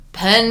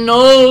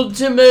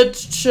penultimate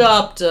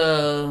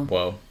chapter.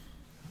 Whoa.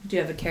 Do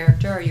you have a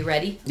character? Are you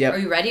ready? Yep. Are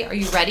you ready? Are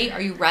you ready? Are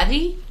you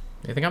ready?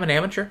 You think I'm an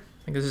amateur?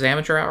 Think this is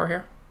amateur hour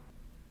here?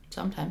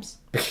 Sometimes.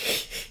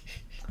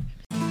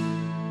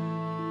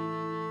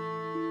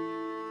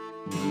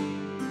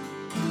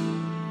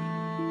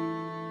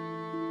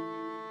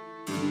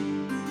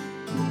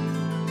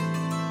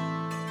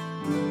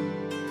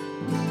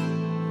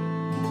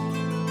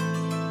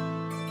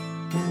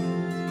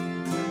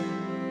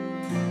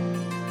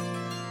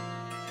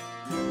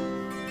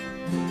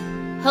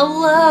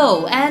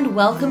 Hello, and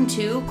welcome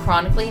to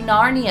Chronicling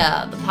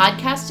Narnia, the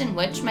podcast in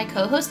which my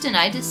co-host and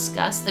I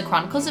discuss the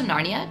Chronicles of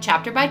Narnia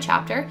chapter by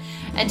chapter,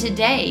 and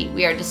today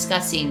we are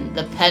discussing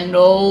the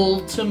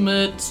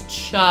penultimate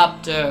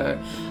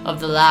chapter of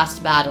the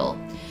last battle.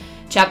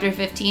 Chapter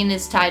 15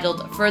 is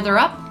titled Further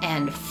Up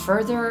and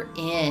Further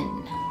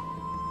In.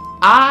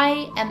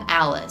 I am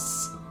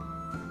Alice,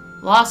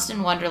 lost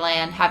in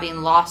Wonderland,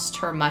 having lost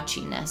her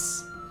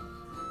muchiness.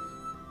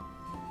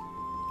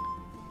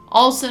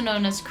 Also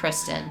known as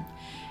Kristen.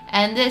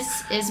 And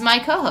this is my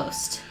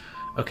co-host.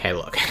 Okay,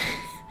 look.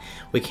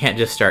 We can't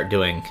just start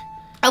doing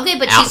Okay,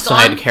 but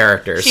outside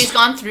characters. She's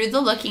gone through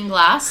the looking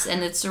glass,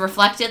 and it's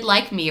reflected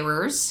like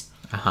mirrors.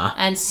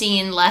 And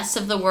seeing less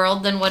of the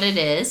world than what it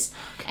is.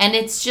 And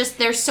it's just,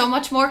 there's so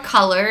much more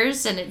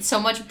colors, and it's so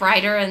much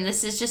brighter, and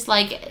this is just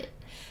like,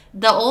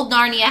 the old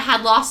Narnia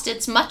had lost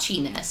its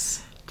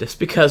muchiness. Just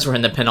because we're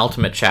in the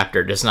penultimate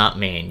chapter does not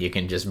mean you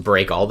can just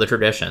break all the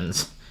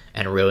traditions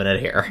and ruin it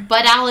here.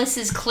 But Alice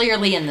is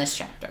clearly in this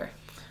chapter.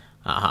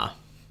 Hi,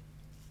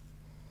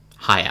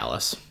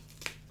 Alice.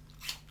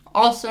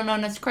 Also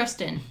known as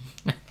Kristen.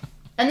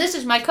 And this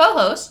is my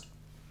co-host.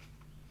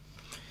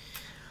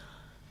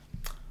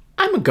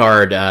 I'm a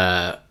guard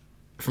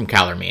from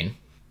Calormene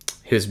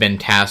who's been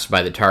tasked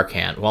by the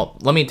Tarkhan. Well,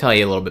 let me tell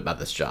you a little bit about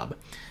this job.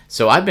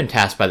 So I've been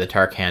tasked by the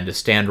Tarkhan to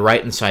stand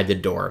right inside the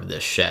door of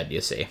this shed,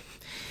 you see.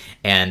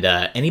 And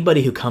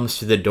anybody who comes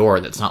through the door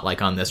that's not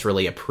like on this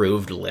really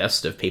approved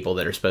list of people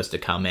that are supposed to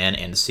come in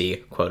and see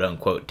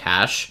quote-unquote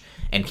Tash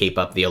and keep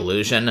up the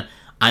illusion,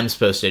 I'm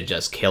supposed to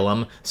just kill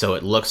them so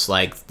it looks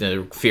like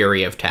the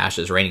fury of Tash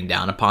is raining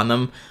down upon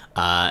them,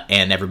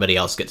 and everybody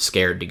else gets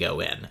scared to go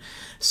in.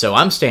 So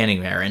I'm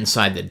standing there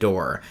inside the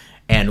door,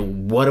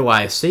 and what do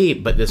I see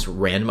but this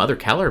random other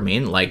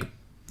Calormene, like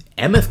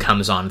Emeth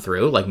comes on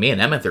through, like me and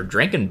Emeth are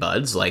drinking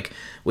buds, like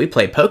we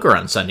play poker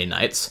on Sunday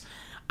nights.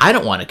 I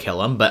don't want to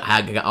kill him, but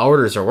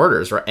orders are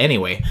orders.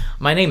 Anyway,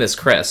 my name is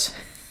Chris.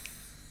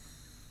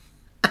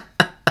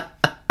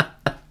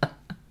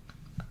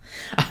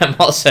 I'm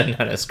also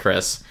known as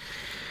Chris.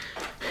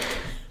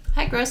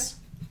 Hi, Chris.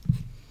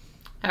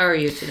 How are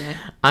you today?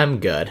 I'm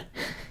good.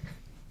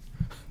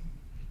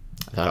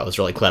 I thought it was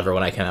really clever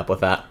when I came up with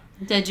that.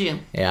 Did you?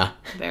 Yeah.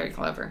 Very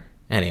clever.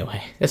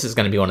 Anyway, this is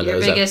going to be one of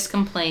those... Your biggest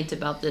complaint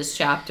about this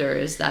chapter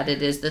is that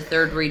it is the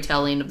third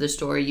retelling of the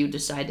story you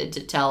decided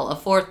to tell a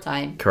fourth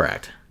time.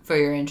 Correct. For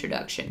your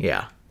introduction.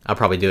 Yeah. I'll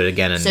probably do it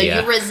again in So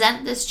you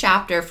resent this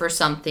chapter for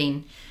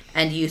something,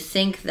 and you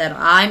think that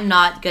I'm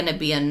not going to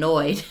be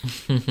annoyed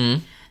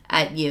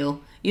at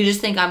you. You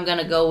just think I'm going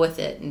to go with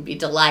it and be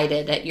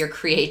delighted at your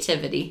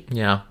creativity.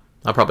 Yeah.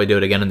 I'll probably do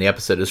it again in the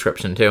episode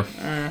description, too.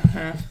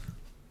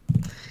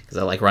 Because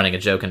I like running a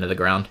joke into the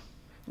ground.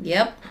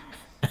 Yep.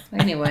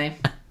 Anyway.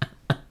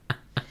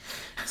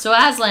 So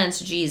Aslan's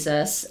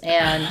Jesus,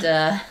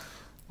 and...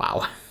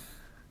 wow.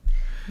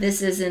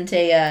 This isn't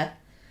a...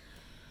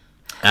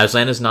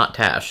 Aslan is not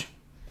Tash.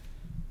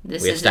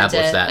 This we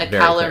established isn't that a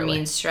very Calormene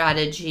clearly.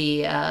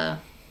 strategy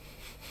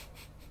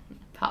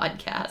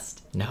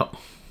podcast. No.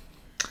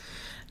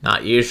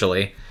 Not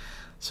usually.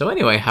 So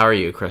anyway, how are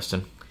you,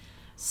 Kristen?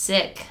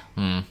 Sick.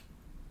 You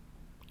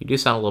do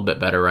sound a little bit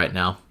better right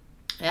now.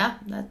 Yeah,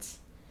 that's...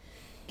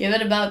 Give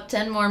it about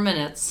 10 more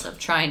minutes of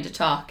trying to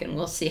talk, and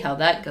we'll see how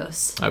that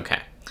goes. Okay.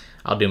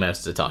 I'll do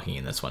most of the talking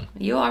in this one.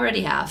 You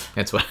already have.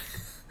 That's what...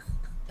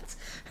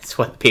 that's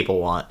what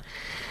people want.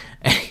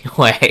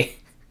 Anyway.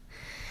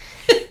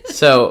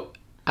 So,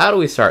 how do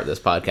we start this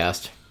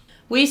podcast?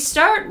 We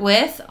start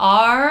with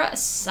our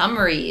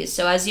summaries.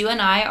 So as you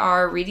and I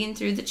are reading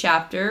through the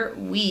chapter,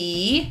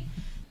 we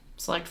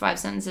select 5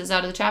 sentences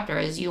out of the chapter,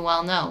 as you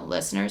well know.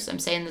 Listeners, I'm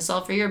saying this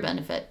all for your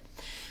benefit.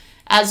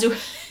 As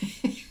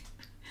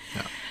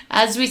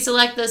we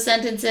select those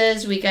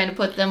sentences, we kind of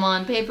put them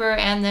on paper,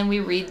 and then we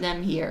read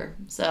them here.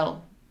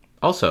 So,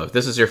 also, if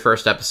this is your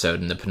first episode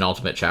in the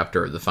penultimate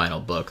chapter of the final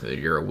book, that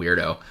you're a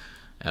weirdo,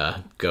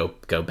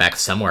 go back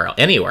somewhere else,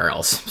 anywhere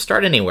else.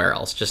 Start anywhere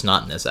else, just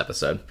not in this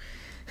episode.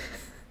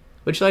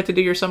 Would you like to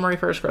do your summary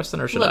first,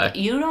 Kristen, or should I? Look,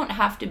 you don't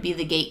have to be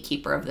the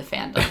gatekeeper of the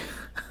fandom.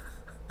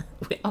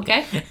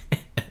 Okay?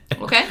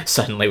 Okay?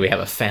 Suddenly we have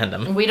a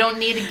fandom. We don't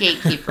need a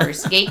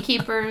gatekeepers.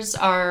 Gatekeepers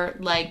are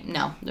like,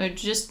 no, they're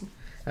just...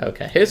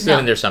 Okay, who's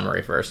doing their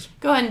summary first?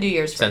 Go ahead and do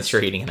yours Since first.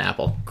 you're eating an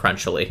apple,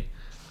 crunchily,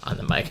 on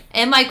the mic.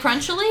 Am I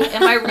crunchily?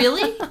 Am I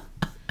really?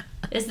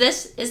 Is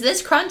this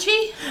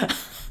crunchy?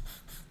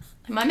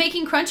 Am I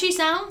making crunchy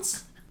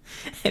sounds?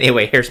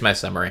 Anyway, here's my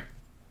summary.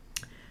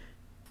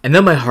 And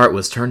though my heart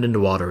was turned into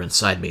water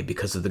inside me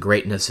because of the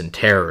greatness and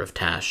terror of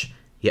Tash,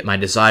 yet my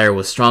desire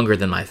was stronger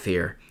than my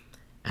fear,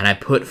 and I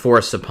put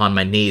force upon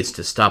my knees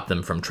to stop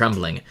them from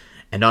trembling,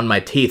 and on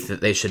my teeth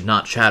that they should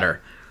not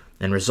chatter,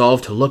 and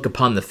resolved to look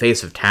upon the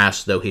face of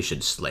Tash though he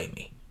should slay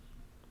me.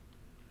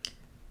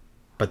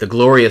 But the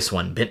glorious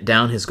one bent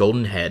down his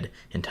golden head,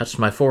 and touched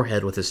my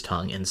forehead with his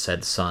tongue, and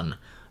said, Son,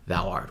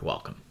 thou art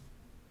welcome.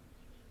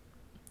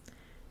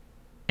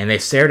 And they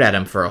stared at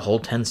him for a whole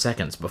 10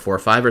 seconds before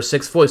 5 or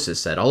 6 voices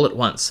said all at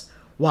once,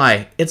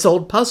 Why, it's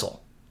old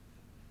Puzzle.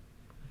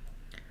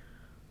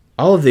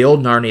 All of the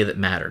old Narnia that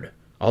mattered,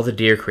 all the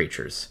dear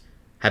creatures,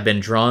 had been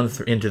drawn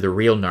into the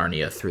real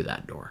Narnia through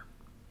that door.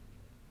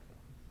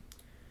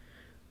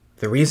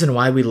 The reason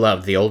why we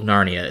loved the old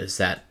Narnia is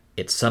that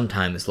it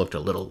sometimes looked a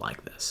little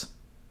like this.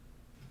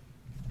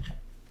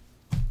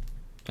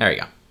 There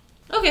you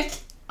go. Okay.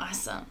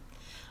 Awesome.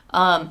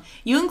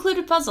 You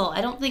included Puzzle.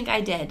 I don't think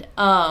I did.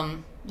 I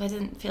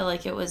didn't feel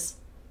like it was...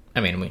 I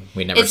mean,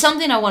 we never... It's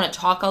something I want to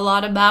talk a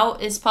lot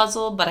about is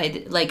Puzzle, but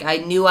I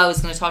knew I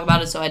was going to talk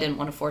about it, so I didn't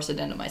want to force it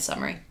into my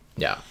summary.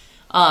 Yeah.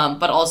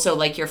 But also,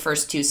 like, your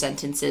first 2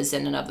 sentences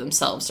in and of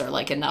themselves are,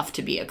 like, enough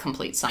to be a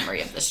complete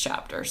summary of this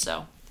chapter,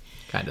 so...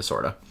 Kinda,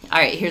 sorta. All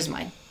right, here's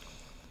mine.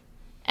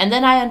 And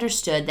then I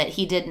understood that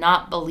he did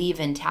not believe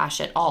in Tash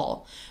at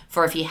all,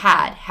 for if he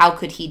had, how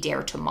could he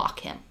dare to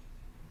mock him?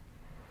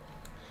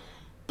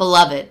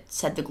 Beloved,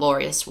 said the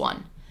glorious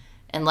one,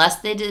 unless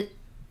thy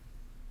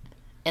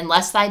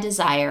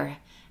desire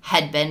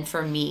had been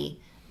for me,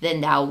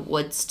 then thou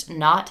wouldst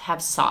not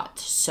have sought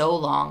so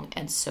long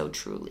and so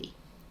truly.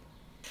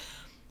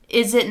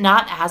 Is it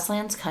not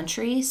Aslan's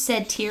country?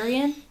 Said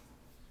Tirian.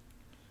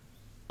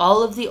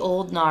 All of the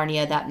old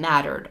Narnia that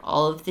mattered,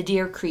 all of the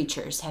dear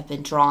creatures have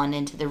been drawn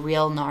into the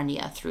real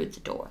Narnia through the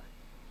door.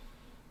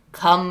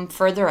 Come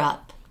further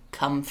up,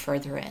 come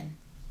further in.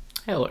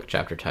 Hey, look,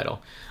 chapter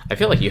title. I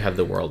feel like you have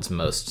the world's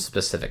most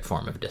specific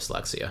form of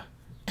dyslexia.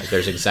 Like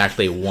there's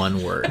exactly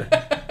one word.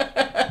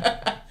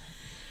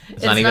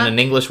 It's not even an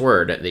English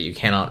word that you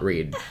cannot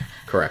read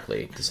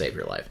correctly to save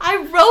your life. I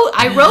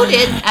wrote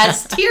it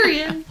as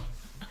Tyrion,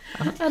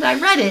 and I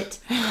read it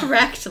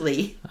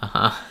correctly.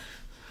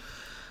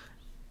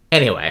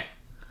 Anyway,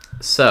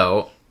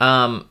 so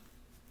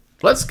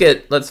let's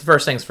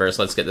first things first.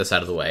 Let's get this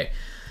out of the way.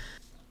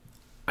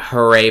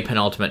 Hooray!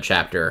 Penultimate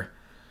chapter.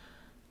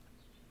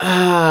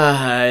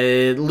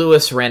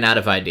 Lewis ran out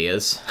of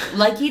ideas.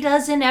 Like he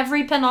does in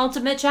every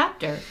penultimate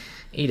chapter.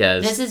 He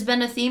does. This has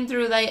been a theme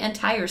through the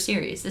entire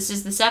series. This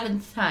is the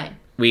 7th time.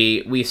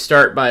 We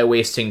start by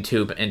wasting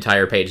 2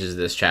 entire pages of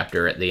this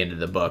chapter at the end of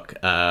the book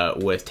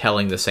with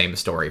telling the same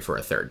story for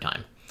a 3rd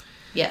time.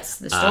 Yes,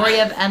 the story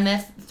of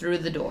Emeth through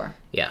the door.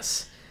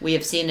 Yes. We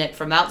have seen it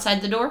from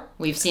outside the door.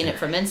 We've seen it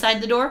from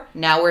inside the door.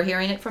 Now we're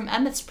hearing it from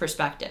Emeth's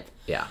perspective.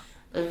 Yeah.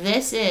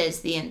 This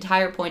is the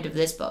entire point of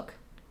this book.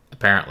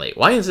 Apparently.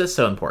 Why is this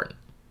so important?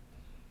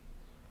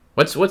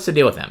 What's the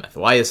deal with Emeth?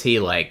 Why is he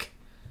like...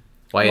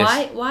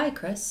 Why,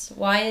 Chris?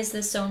 Why is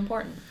this so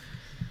important?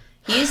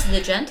 He's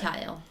the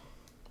Gentile.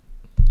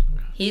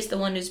 He's the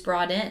one who's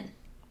brought in.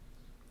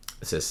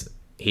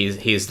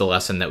 He's the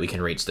lesson that we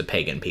can reach the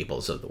pagan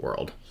peoples of the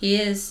world. He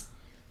is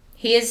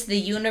the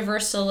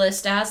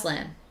universalist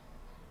Aslan.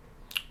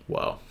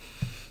 Whoa.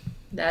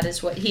 That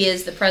is what he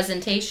is, the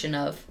presentation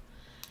of.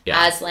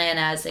 Yeah. Aslan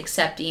as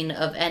accepting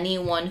of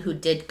anyone who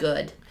did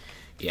good.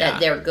 Yeah. That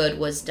their good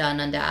was done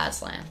unto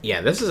Aslan.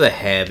 Yeah, this is a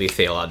heavy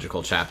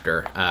theological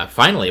chapter.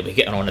 Finally, we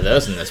get one of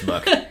those in this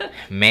book.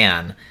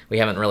 Man, we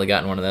haven't really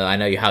gotten one of those. I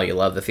know how you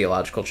love the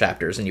theological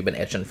chapters, and you've been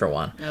itching for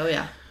one. Oh,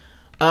 yeah.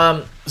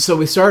 So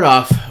we start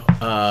off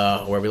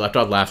where we left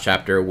off last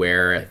chapter,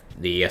 where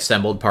the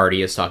assembled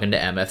party is talking to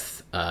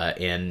Emeth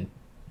in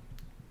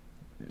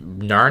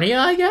Narnia,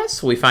 I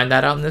guess? We find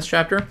that out in this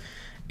chapter.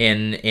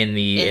 In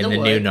the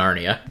new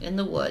Narnia. In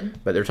the wood.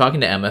 But they're talking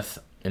to Emeth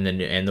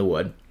in the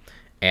wood.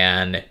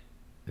 And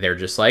they're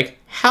just like,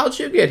 how'd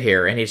you get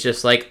here? And he's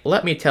just like,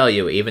 let me tell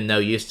you, even though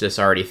Eustace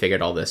already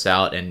figured all this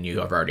out and you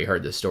have already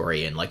heard the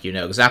story and like you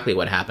know exactly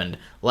what happened,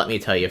 let me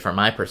tell you from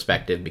my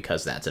perspective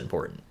because that's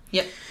important.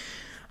 Yep.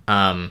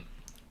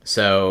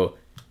 So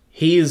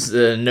he's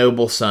the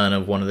noble son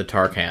of one of the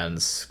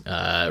Tarkans,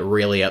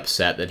 really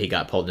upset that he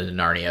got pulled into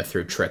Narnia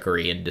through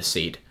trickery and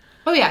deceit.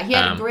 Oh yeah, he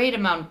had a great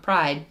amount of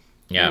pride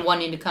in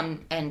wanting to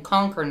come and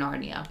conquer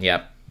Narnia.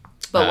 Yep.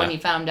 But when he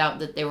found out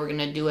that they were going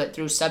to do it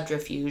through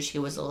subterfuge, he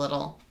was a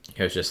little...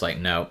 He was just like,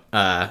 no.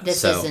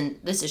 This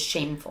is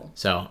shameful.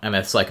 So,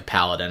 Emeth's like a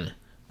paladin.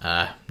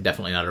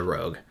 Definitely not a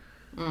rogue.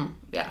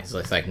 Yeah. He's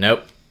like,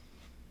 nope.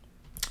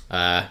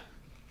 I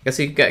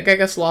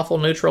guess lawful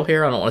neutral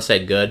here. I don't want to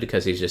say good,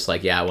 because he's just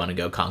like, yeah, I want to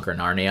go conquer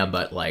Narnia,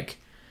 but like,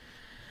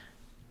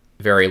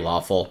 very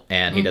lawful,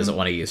 and he doesn't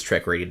want to use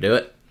trickery to do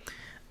it.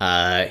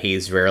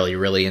 He's really,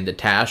 really into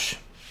Tash.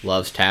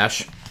 Loves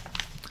Tash.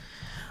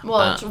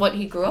 Well, it's what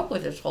he grew up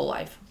with his whole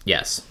life.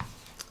 Yes.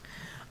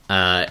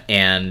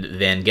 And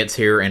then gets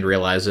here and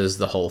realizes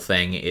the whole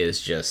thing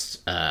is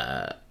just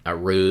a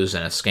ruse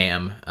and a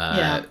scam.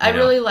 I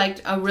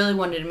really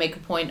wanted to make a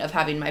point of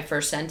having my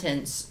first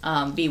sentence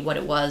be what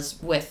it was,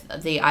 with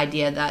the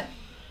idea that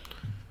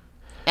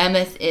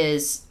Emeth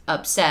is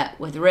upset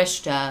with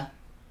Rishta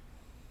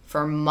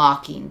for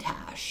mocking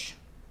Tash,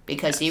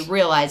 because he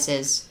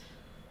realizes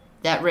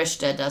that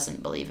Rishta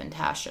doesn't believe in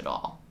Tash at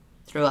all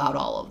throughout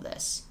all of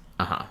this.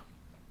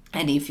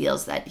 And he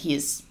feels that he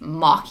is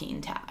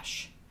mocking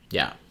Tash.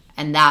 Yeah.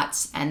 And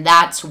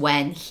that's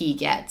when he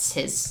gets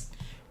his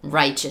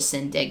righteous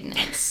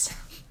indignance.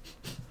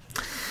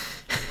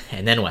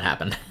 And then what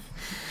happened?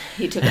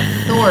 He took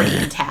authority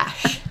in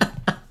Tash.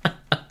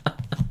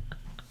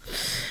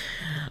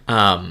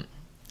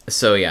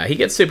 So yeah, he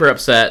gets super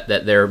upset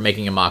that they're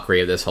making a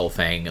mockery of this whole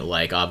thing.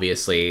 Like,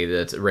 obviously,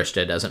 that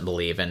Rishta doesn't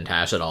believe in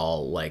Tash at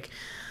all. Like,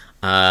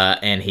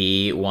 and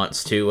he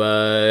wants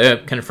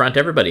to confront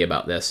everybody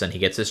about this, and he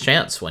gets his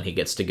chance when he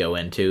gets to go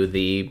into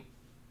the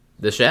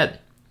shed.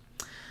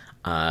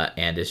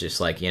 And it's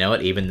just like, you know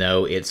what? Even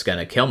though it's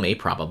gonna kill me,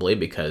 probably,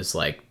 because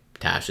like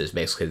Tash is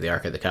basically the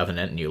Ark of the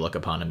Covenant, and you look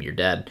upon him, you're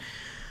dead.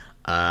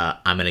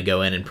 I'm gonna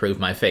go in and prove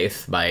my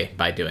faith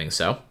by doing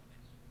so.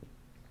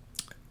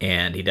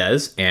 And he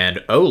does,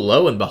 and oh,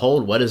 lo and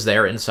behold, what is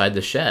there inside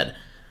the shed?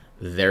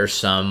 There's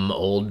some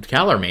old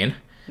Calormene,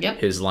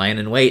 who's lying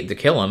in wait to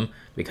kill him,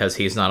 because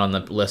he's not on the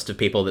list of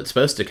people that's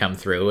supposed to come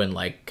through and,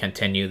 like,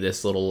 continue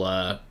this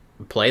little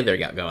play they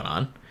got going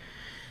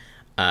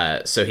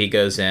on. So he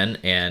goes in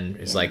and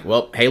is like,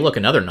 well, hey, look,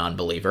 another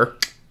non-believer.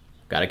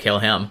 Gotta kill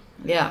him.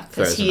 Yeah,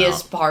 because he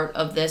is part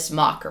of this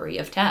mockery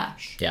of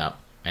Tash. Yeah,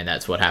 and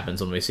that's what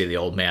happens when we see the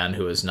old man,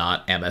 who is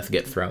not Emeth,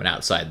 get thrown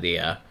outside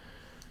the...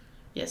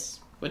 Yes.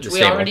 Which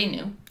we already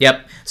knew.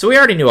 Yep. So we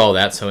already knew all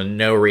that, so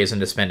no reason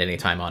to spend any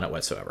time on it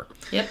whatsoever.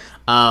 Yep.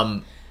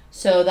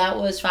 So that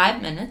was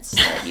 5 minutes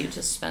that you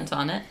just spent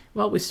on it.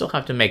 Well, we still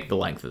have to make the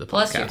length of the podcast.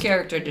 Plus your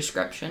character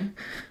description.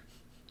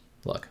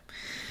 Look.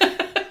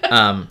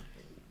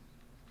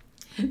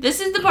 This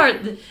is the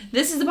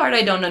part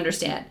I don't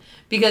understand.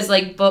 Because,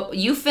 like, but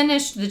you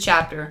finished the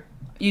chapter.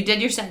 You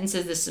did your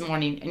sentences this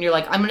morning, and you're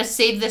like, I'm going to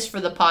save this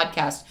for the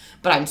podcast,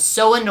 but I'm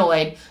so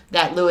annoyed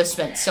that Lewis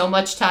spent so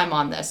much time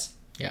on this.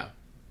 Yeah.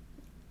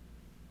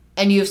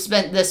 And you've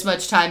spent this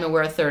much time, and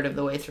we're a third of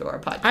the way through our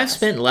podcast. I've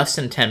spent less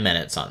than 10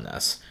 minutes on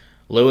this.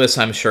 Lewis,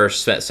 I'm sure,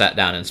 sat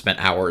down and spent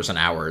hours and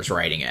hours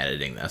writing and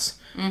editing this.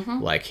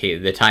 Mm-hmm. Like,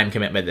 the time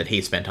commitment that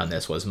he spent on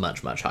this was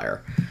much, much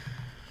higher.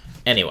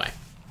 Anyway.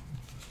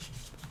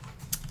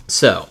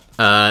 So,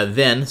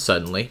 then,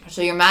 suddenly...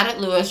 So you're mad at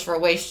Lewis for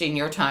wasting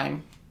your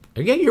time.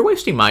 Yeah, you're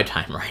wasting my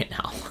time right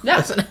now. No.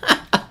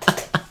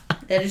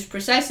 That is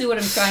precisely what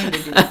I'm trying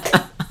to do.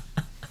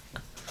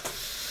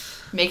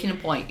 Making a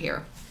point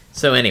here.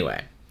 So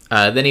anyway,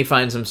 then he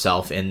finds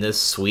himself in this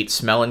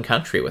sweet-smelling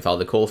country with all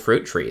the cool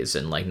fruit trees,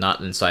 and like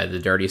not inside the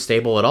dirty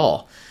stable at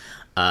all.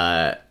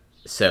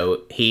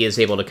 So he is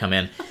able to come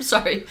in. I'm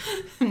sorry,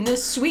 in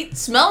this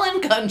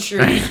sweet-smelling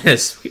country.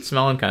 This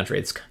sweet-smelling country.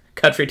 It's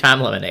Country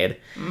Time Lemonade.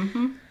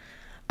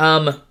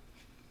 Mm-hmm.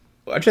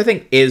 Which I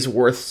think is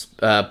worth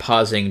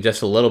pausing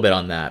just a little bit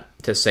on that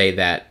to say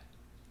that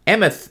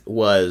Emeth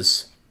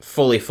was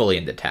fully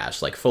into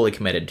Tash, like fully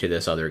committed to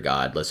this other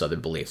god, this other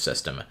belief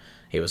system.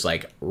 He was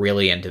like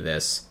really into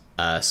this,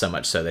 so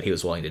much so that he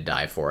was willing to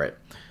die for it.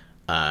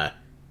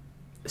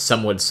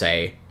 Some would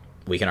say,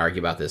 we can argue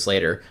about this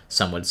later,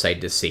 some would say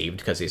deceived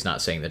because he's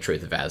not saying the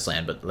truth of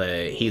Aslan,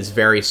 but he's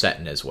very set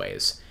in his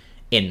ways,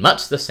 in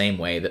much the same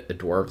way that the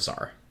dwarves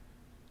are.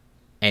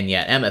 And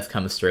yet Emeth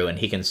comes through and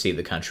he can see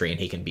the country and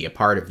he can be a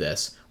part of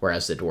this,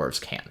 whereas the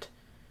dwarves can't.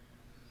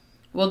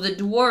 Well, the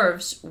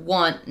dwarves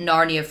want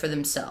Narnia for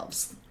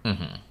themselves.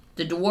 Mm-hmm.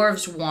 The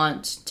dwarves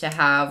want to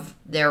have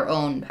their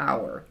own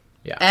power.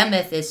 Yeah.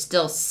 Emeth is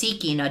still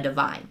seeking a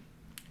divine.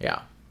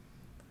 Yeah.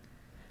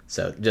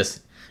 So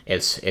just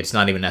it's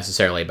not even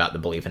necessarily about the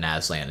belief in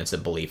Aslan, it's a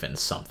belief in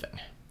something.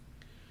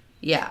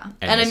 Yeah.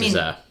 And I mean,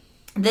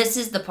 this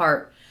is the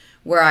part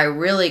where I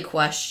really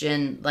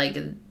question like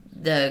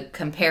the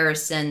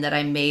comparison that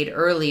I made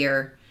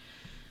earlier.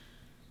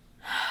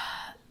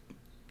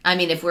 I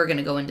mean, if we're going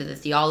to go into the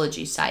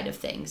theology side of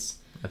things.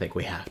 I think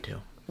we have to.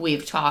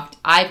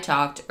 I've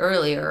talked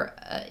earlier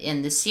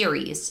in the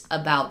series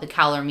about the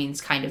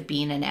Calormenes kind of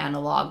being an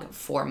analog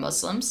for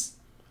Muslims.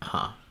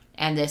 Uh-huh.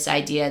 And this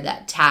idea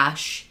that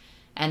Tash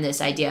and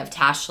this idea of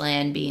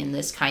Tashlan being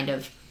this kind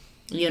of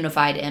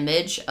unified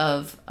image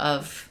of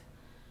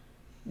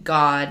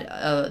God,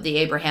 the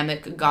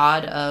Abrahamic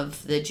God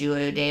of the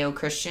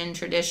Judeo-Christian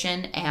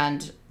tradition,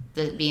 and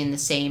being the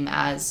same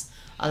as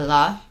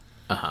Allah.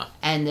 Uh-huh.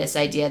 And this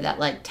idea that,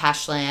 like,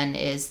 Tashlan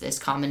is this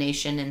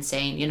combination and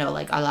saying, you know,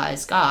 like, Allah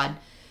is God.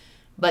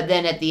 But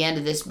then at the end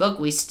of this book,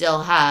 we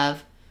still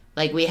have,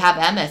 like, we have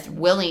Emeth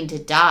willing to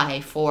die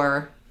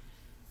for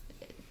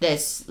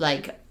this,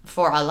 like,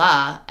 for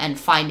Allah, and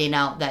finding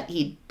out that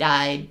he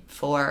died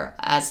for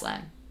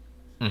Aslan.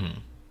 Mm-hmm.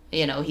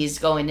 You know, he's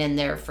going in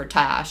there for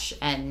Tash,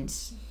 and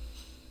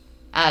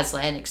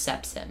Aslan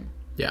accepts him.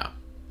 Yeah.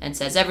 And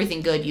says,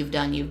 everything good you've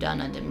done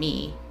unto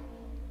me.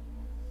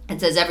 And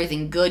says,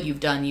 everything good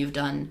you've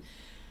done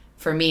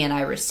for me, and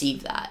I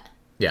receive that.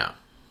 Yeah.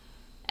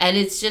 And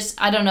it's just,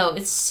 I don't know,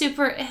 it's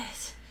super,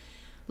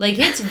 like,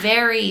 it's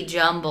very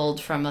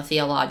jumbled from a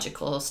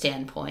theological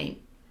standpoint.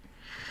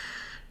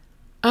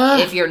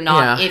 If you're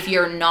not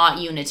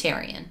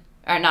Unitarian,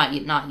 or not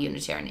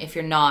Unitarian, if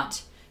you're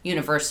not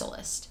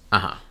Universalist,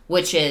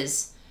 which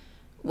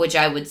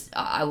I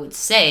would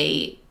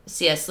say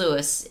C.S.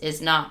 Lewis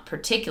is not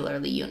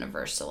particularly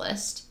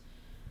Universalist.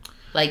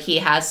 Like, he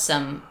has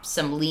some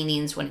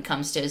leanings when it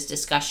comes to his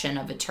discussion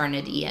of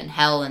eternity and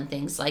hell and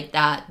things like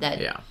that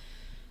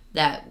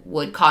that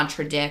would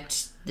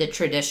contradict the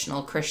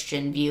traditional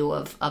Christian view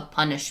of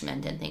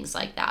punishment and things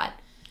like that.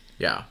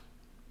 Yeah.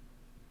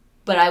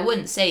 But I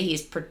wouldn't say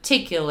he's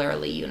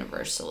particularly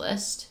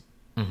Universalist.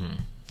 Mm-hmm.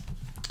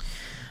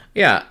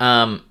 Yeah.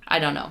 I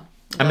don't know.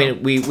 I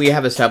mean, we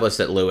have established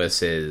that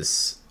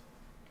Lewis's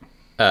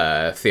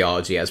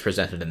theology as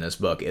presented in this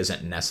book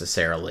isn't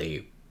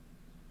necessarily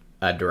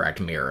a direct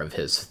mirror of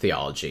his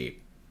theology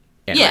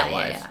in real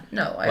life. Yeah.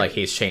 No, like,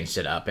 he's changed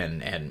it up,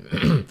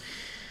 and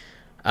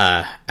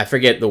I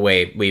forget the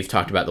way we've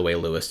talked about the way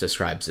Lewis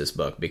describes this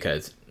book,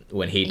 because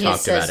when he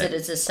talked about it, says that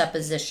it's a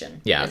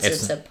supposition. Yeah,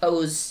 it's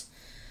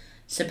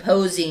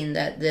supposing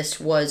that this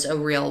was a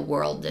real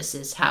world. This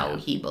is how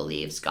he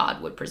believes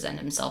God would present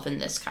himself in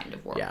this kind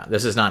of world. Yeah,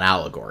 this is not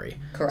allegory.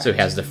 Correct. So he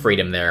has the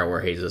freedom there where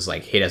he's just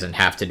like, he doesn't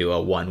have to do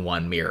a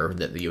 1-1 mirror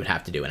that you would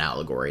have to do an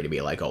allegory to be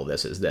like, oh,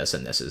 this is this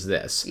and this is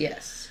this.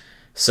 Yes.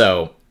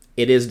 So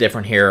it is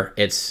different here.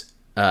 It's,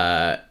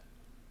 it's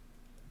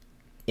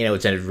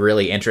a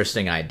really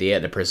interesting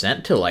idea to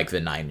present to, like, the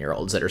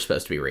 9-year-olds that are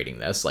supposed to be reading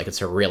this. Like,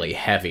 it's a really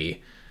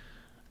heavy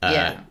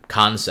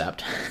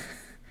concept.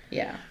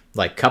 Yeah.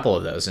 Like, a couple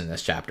of those in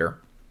this chapter.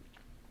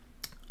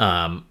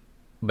 But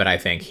I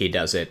think he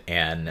does it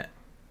in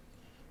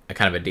a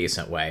kind of a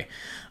decent way.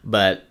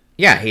 But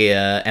yeah,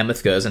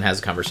 Emeth goes and has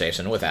a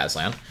conversation with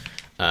Aslan.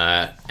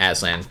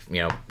 Aslan,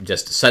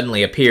 just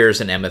suddenly appears,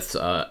 and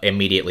Emeth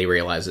immediately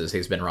realizes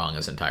he's been wrong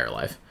his entire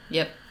life.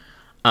 Yep.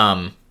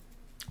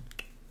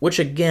 Which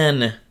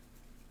even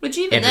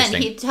then,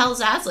 he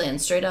tells Aslan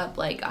straight up,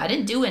 like, I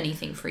didn't do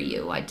anything for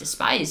you. I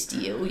despised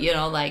you.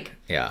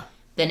 Yeah.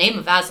 The name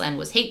of Aslan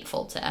was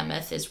hateful to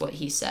Emeth, is what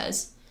he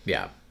says.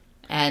 Yeah.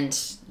 And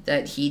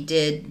that he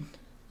did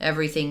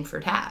everything for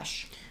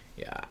Tash.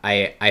 Yeah.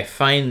 I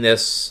find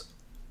this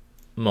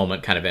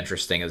moment kind of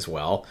interesting as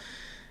well,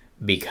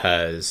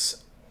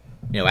 because,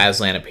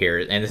 Aslan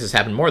appears, and this has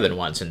happened more than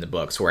once in the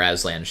books, where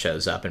Aslan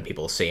shows up and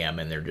people see him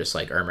and they're just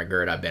like,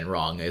 Ermagerd, I've been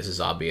wrong. This is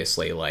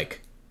obviously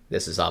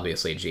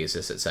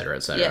Jesus, etc.,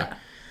 etc.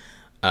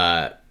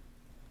 Yeah.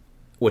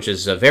 Which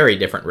is a very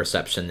different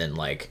reception than,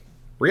 like,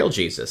 real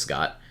Jesus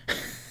got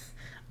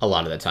a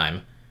lot of the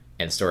time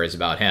in stories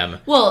about him.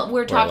 Well,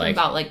 we're talking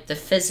about, like, the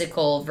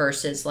physical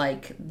versus,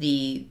 like,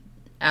 the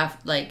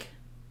angelic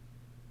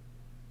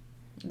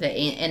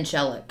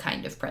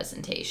kind of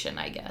presentation,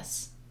 I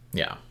guess.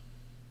 Yeah.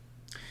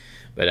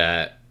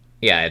 But,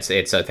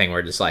 it's a thing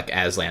where just, like,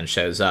 Aslan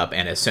shows up,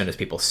 and as soon as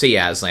people see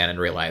Aslan and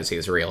realize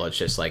he's real, it's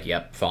just like,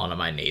 yep, falling on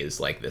my knees,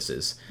 like, this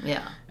is...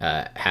 Yeah.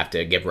 Have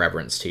to give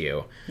reverence to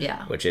you.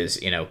 Yeah. Which is,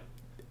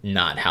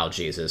 not how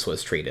Jesus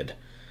was treated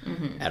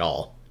at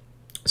all.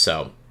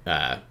 So,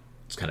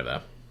 it's kind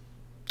of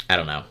I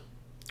don't know.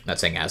 I'm not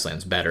saying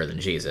Aslan's better than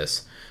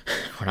Jesus.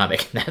 We're not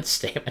making that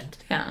statement.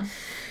 Yeah.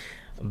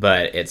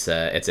 But it's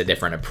a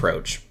different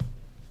approach.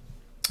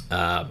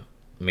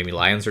 Maybe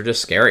lions are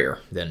just scarier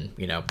than,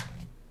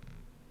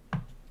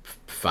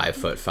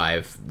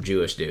 5'5"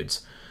 Jewish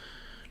dudes.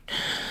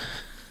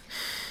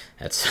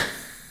 That's...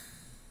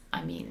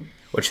 I mean...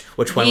 Which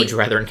one would you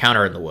rather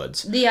encounter in the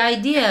woods? The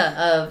idea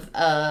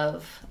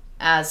of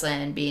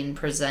Aslan being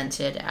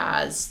presented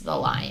as the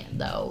lion,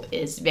 though,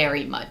 is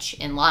very much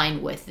in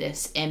line with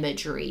this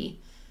imagery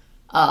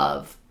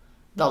of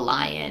the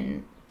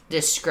lion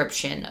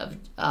description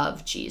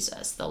of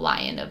Jesus, the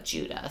Lion of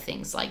Judah,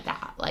 things like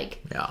that.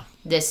 Like, yeah.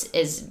 This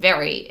is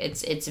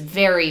it's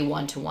very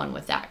one-to-one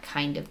with that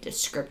kind of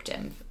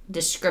descriptive,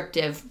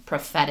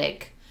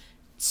 prophetic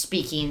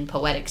speaking,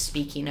 poetic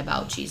speaking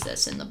about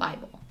Jesus in the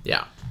Bible.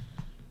 Yeah.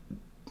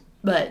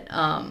 But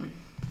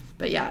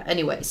yeah,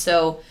 anyway,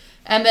 so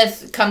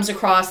Emeth comes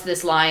across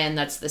this lion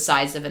that's the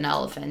size of an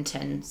elephant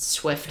and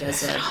swift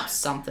as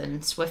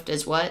Swift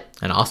as what?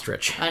 An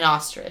ostrich. An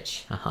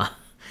ostrich. Uh-huh.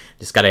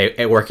 Just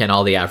gotta work in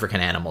all the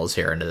African animals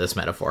here into this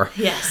metaphor.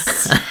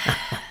 Yes.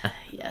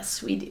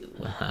 Yes, we do.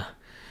 Uh-huh.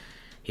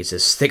 He's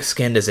as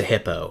thick-skinned as a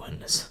hippo.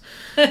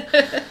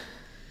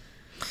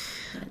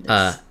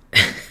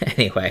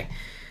 Anyway.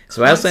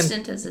 So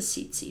constant as a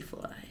tsetse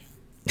fly.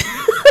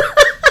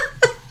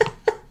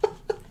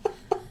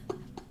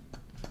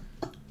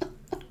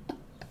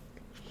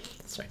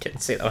 Sorry, I didn't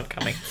see that one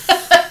coming.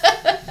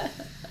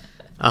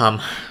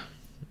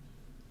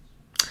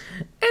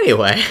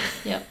 Anyway.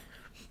 Yep.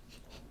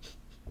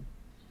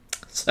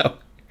 So,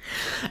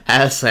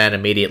 Aslan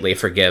immediately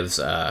forgives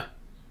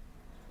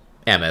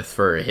Emeth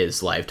for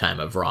his lifetime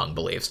of wrong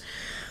beliefs.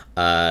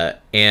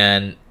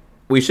 And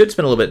we should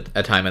spend a little bit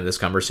of time in this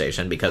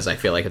conversation because I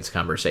feel like it's a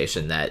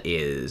conversation that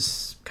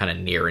is kind of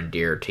near and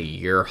dear to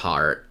your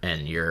heart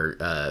and your,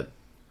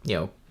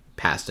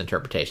 past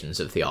interpretations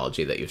of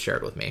theology that you've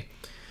shared with me,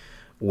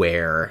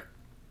 where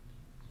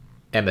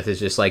Emeth is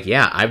just like,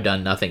 yeah, I've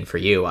done nothing for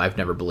you. I've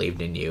never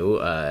believed in you.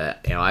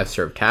 I've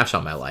served Tash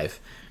all my life.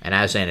 And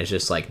Aslan is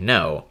just like,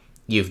 no,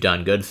 you've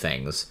done good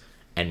things.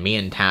 And me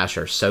and Tash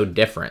are so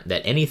different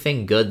that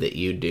anything good that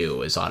you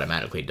do is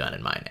automatically done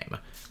in my name.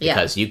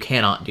 Because you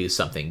cannot do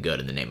something good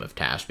in the name of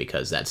Tash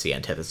because that's the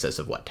antithesis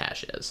of what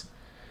Tash is.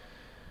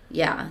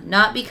 Yeah,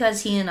 not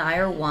because he and I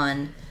are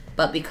one,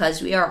 but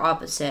because we are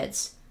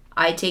opposites.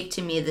 I take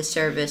to me the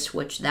service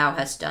which thou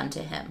hast done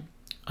to him.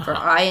 For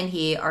I and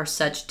he are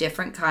such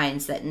different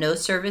kinds that no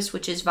service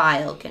which is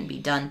vile can be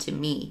done to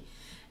me,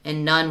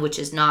 and none which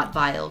is not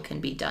vile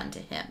can be done to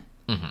him.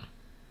 Mm-hmm.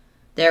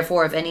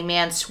 Therefore, if any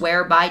man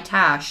swear by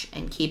Tash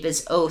and keep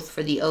his oath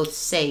for the oath's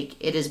sake,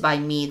 it is by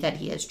me that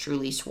he has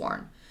truly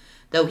sworn,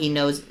 though he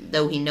know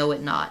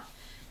it not,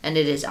 and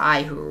it is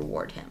I who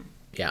reward him.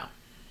 Yeah.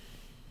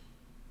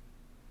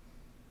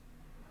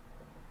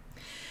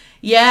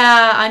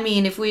 Yeah, I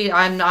mean,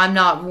 I'm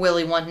not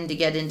really wanting to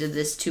get into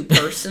this too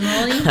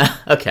personally.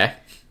 Okay.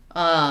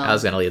 I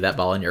was gonna leave that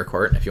ball in your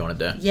court if you wanted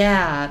to.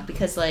 Yeah,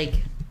 because I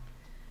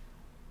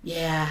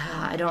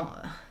don't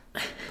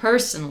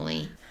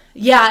personally.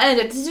 Yeah,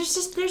 and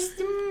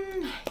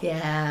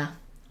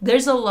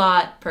there's a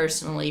lot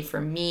personally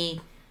for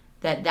me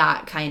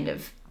that kind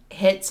of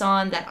hits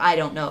on that I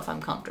don't know if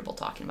I'm comfortable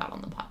talking about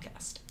on the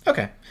podcast.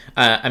 Okay.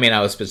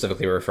 I was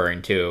specifically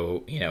referring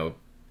to,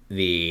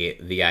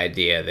 the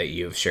idea that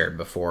you've shared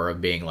before of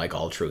being like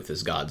all truth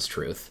is God's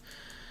truth.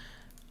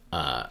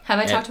 Have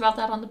I talked about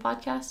that on the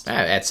podcast?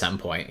 At some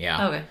point,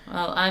 yeah. Okay.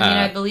 Well,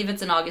 I believe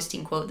it's an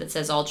Augustine quote that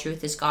says all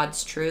truth is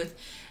God's truth.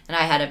 And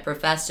I had a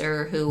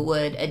professor who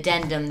would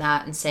addendum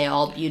that and say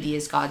all beauty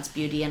is God's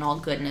beauty and all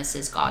goodness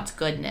is God's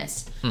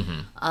goodness.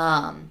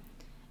 Mm-hmm.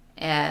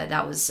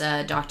 That was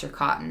Dr.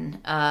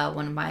 Cotton,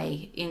 one of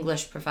my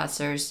English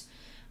professors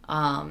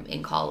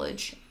in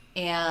college.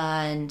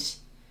 And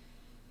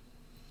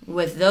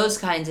with those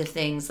kinds of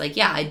things,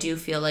 I do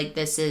feel like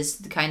this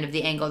is kind of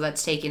the angle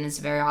that's taken. It's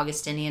very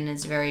Augustinian.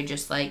 It's very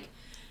just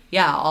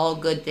all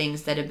good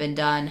things that have been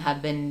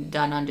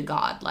done unto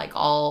God. Like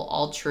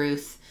all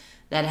truth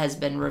that has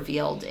been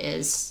revealed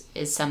is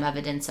some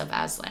evidence of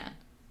Aslan.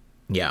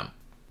 Yeah.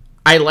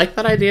 I like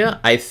that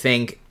idea. I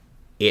think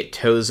it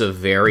toes a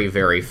very,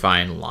 very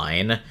fine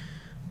line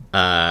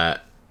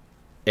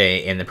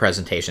in the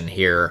presentation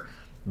here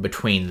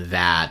between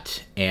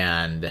that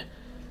and...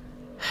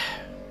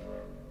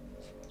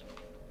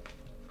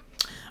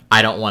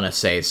 I don't want to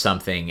say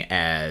something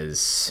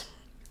as,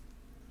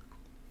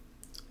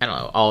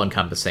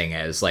 all-encompassing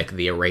as,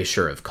 the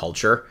erasure of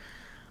culture,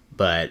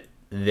 but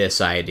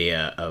this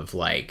idea of,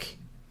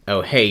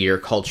 oh, hey, your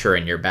culture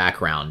and your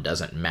background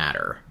doesn't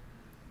matter,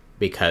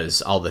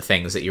 because all the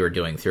things that you were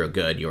doing through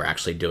good, you were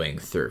actually doing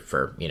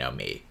for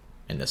me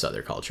in this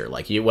other culture.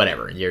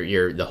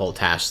 You're the whole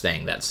Tash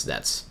thing,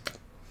 that's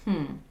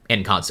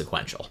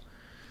inconsequential.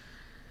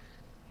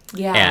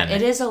 Yeah, and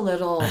it is a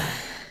little...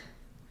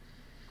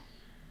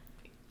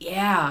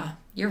 Yeah,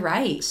 you're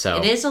right. So,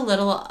 it is a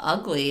little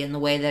ugly in the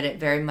way that it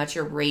very much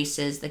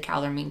erases the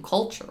Calormene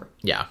culture.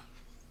 Yeah.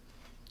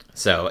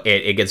 So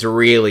it gets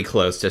really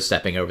close to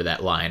stepping over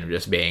that line of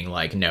just being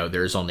like, no,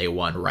 there's only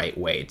one right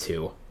way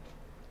to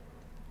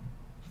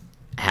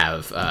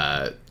have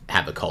a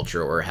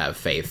culture or have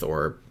faith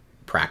or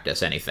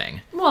practice anything.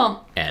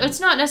 Well,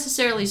 it's not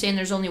necessarily saying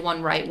there's only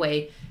one right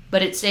way,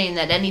 but it's saying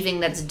that anything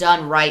that's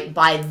done right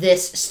by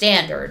this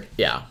standard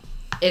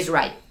is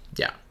right.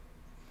 Yeah.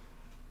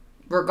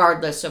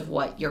 Regardless of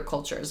what your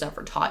culture has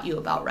ever taught you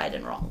about right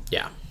and wrong.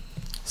 Yeah.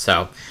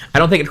 So I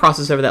don't think it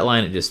crosses over that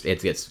line. It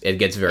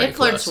gets very it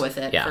flirts close. with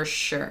it for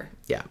sure.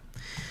 Yeah.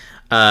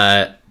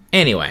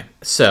 Anyway,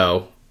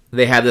 so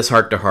they have this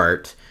heart to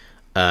heart.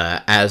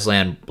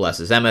 Aslan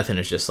blesses Emeth and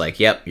is just like,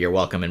 "Yep, you're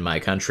welcome in my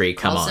country.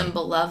 Come on." Calls him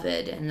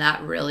beloved, and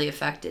that really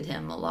affected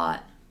him a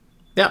lot.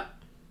 Yep.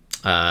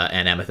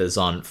 And Emeth is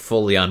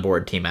fully on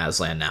board Team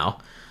Aslan now.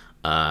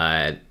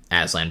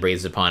 Aslan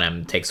breathes upon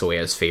him, takes away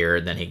his fear,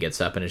 and then he gets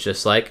up and is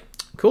just like,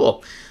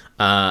 cool.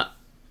 And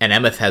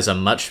Emeth has a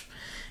much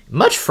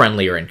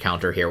friendlier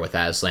encounter here with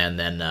Aslan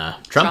than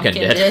Trumpkin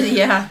did.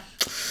 Yeah.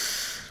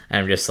 And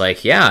I'm just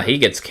like, yeah, he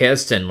gets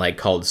kissed and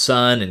called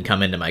son and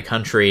come into my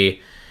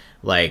country.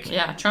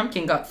 Yeah,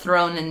 Trumpkin got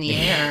thrown in the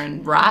air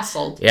and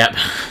wrestled. Yep.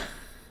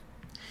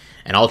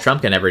 And all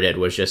Trumpkin ever did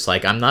was just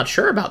I'm not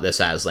sure about this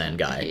Aslan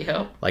guy.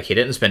 Yep. He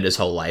didn't spend his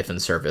whole life in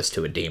service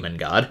to a demon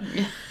god.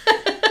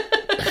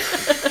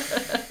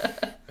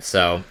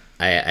 So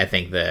I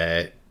think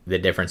the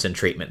difference in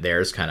treatment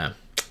there is kind of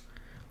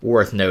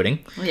worth noting.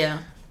 Yeah.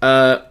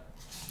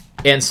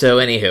 And so,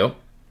 anywho,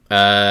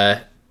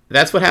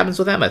 that's what happens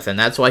with Emeth, and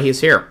that's why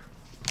he's here.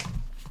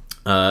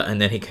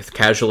 And then he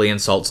casually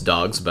insults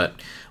dogs, but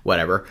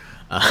whatever.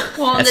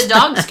 And the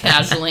dogs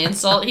casually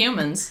insult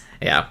humans.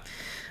 Yeah.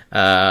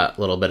 A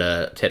little bit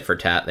of tit for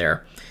tat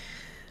there.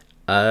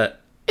 And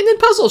then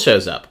Puzzle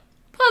shows up.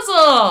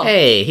 Puzzle!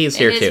 Hey, he's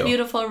here in too. his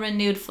beautiful,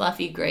 renewed,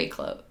 fluffy gray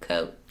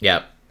coat.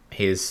 Yep.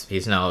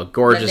 He's now a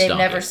gorgeous They've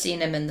donkey. never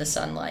seen him in the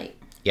sunlight.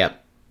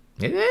 Yep.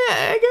 Yeah,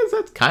 I guess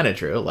that's kind of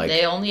true. Like,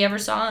 they only ever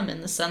saw him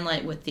in the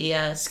sunlight with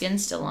the skin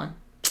still on.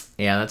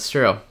 Yeah, that's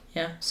true.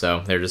 Yeah.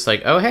 So they're just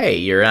like, oh, hey,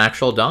 you're an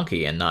actual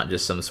donkey and not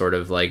just some sort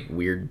of, like,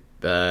 weird...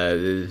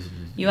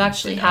 you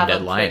actually have a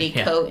pretty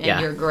coat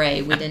and you're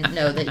gray. We didn't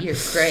know that your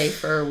gray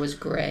fur was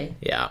gray.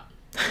 Yeah.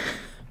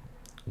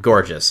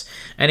 Gorgeous.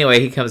 Anyway,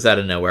 he comes out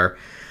of nowhere.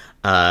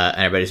 And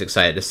everybody's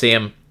excited to see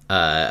him.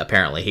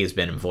 Apparently, he's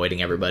been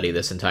avoiding everybody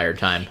this entire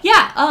time.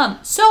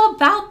 Yeah, so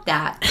about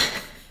that,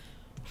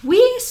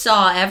 we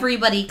saw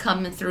everybody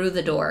coming through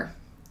the door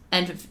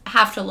and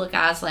have to look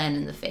Aslan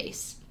in the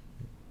face.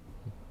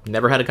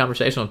 Never had a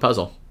conversation with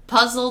Puzzle.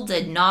 Puzzle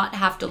did not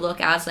have to look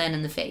Aslan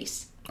in the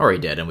face. Or he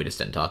did, and we just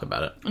didn't talk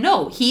about it.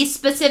 No, he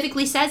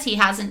specifically says he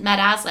hasn't met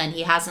Aslan.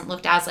 He hasn't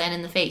looked Aslan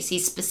in the face. He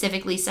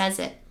specifically says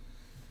it.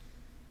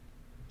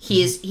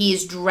 He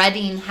is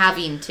dreading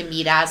having to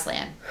meet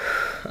Aslan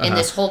in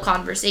this whole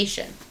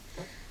conversation.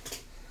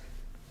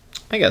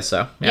 I guess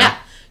so. Yeah.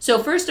 So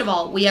first of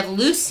all, we have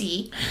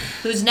Lucy,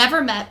 who's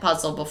never met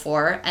Puzzle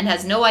before and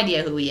has no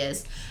idea who he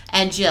is,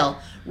 and Jill.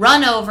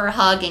 Run over,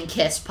 hug, and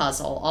kiss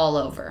Puzzle all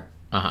over.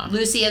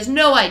 Lucy has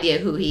no idea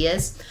who he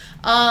is,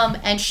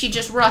 and she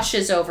just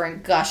rushes over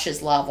and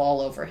gushes love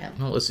all over him.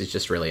 Well, Lucy's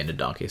just really into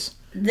donkeys.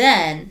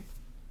 Then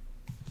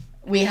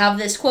we have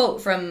this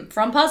quote from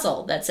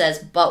Puzzle that says,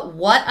 "But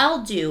what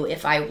I'll do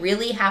if I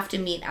really have to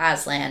meet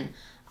Aslan,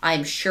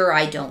 I'm sure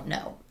I don't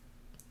know."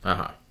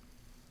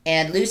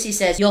 And Lucy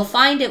says, "You'll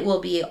find it will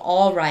be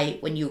all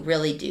right when you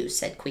really do,"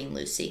 said Queen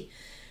Lucy.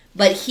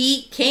 But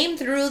he came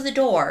through the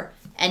door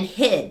and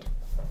hid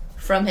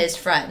from his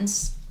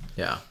friends.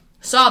 Yeah.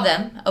 Saw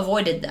them,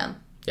 avoided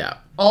them. Yeah.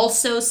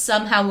 Also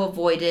somehow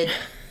avoided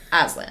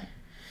Aslan.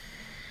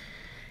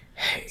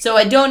 So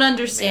I don't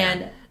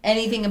understand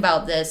anything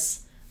about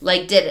this.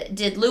 Like,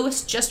 did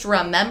Lewis just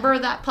remember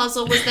that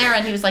Puzzle was there?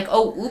 And he was like,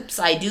 oh, oops,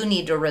 I do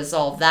need to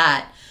resolve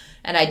that.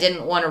 And I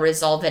didn't want to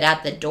resolve it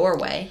at the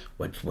doorway.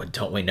 What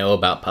don't we know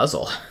about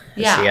Puzzle?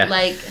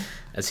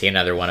 Is he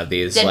another one of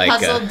these? Did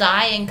Puzzle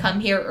die and come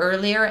here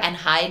earlier and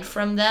hide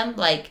from them?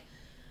 Like,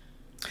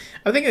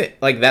 I think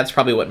that's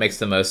probably what makes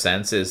the most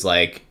sense. Is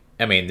like,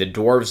 I mean, the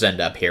dwarves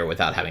end up here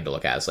without having to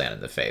look Aslan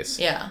in the face.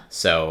 Yeah.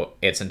 So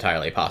it's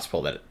entirely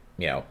possible that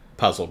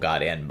Puzzle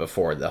got in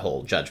before the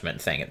whole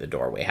judgment thing at the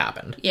doorway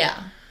happened.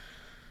 Yeah.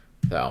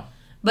 So.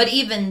 But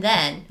even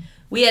then,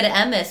 we had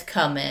Emeth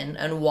come in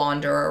and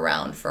wander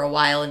around for a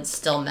while and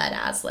still met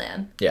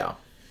Aslan. Yeah.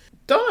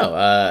 Don't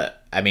know.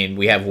 I mean,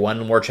 we have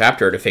one more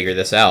chapter to figure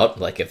this out.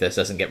 Like, if this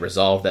doesn't get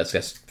resolved, that's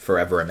just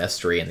forever a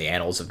mystery in the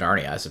annals of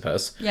Narnia, I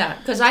suppose. Yeah,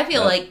 because I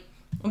feel like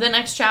the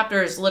next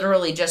chapter is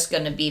literally just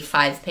going to be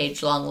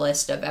 5-page long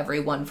list of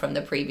everyone from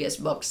the previous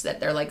books that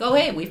they're like, oh,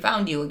 hey, we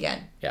found you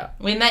again. Yeah.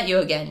 We met you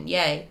again.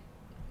 Yay.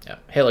 Yeah.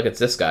 Hey, look, it's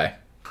this guy.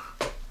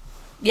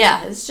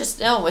 Yeah, it's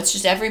just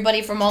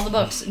everybody from all the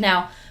books.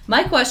 Now,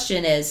 my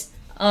question is,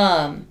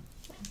 are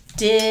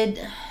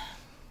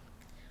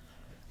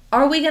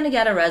we going to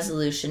get a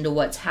resolution to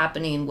what's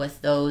happening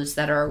with those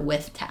that are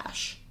with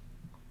Tash?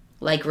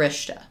 Like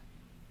Rishta.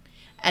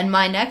 And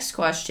my next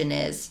question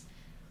is,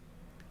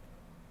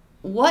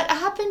 what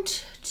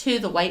happened to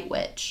the White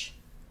Witch?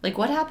 Like,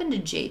 what happened to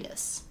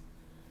Jadis?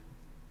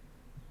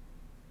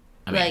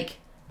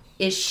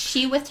 Is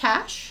she with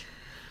Tash?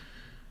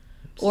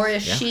 Or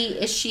is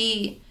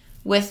she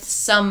with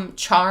some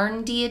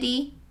Charn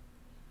deity?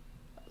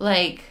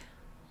 Like,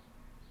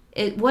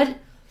 what?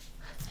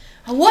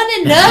 I want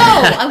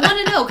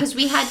to know, because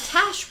we had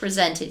Tash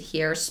presented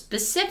here,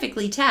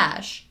 specifically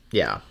Tash.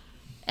 Yeah.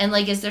 And,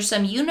 like, is there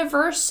some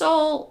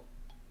universal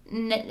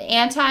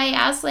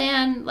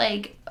anti-Aslan,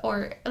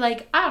 or,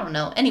 I don't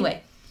know.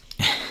 Anyway.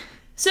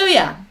 So,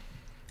 yeah.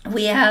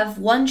 We have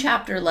one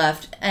chapter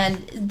left,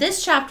 and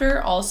this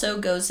chapter also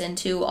goes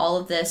into all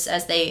of this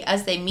as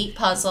they meet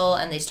Puzzle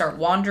and they start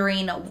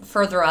wandering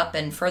further up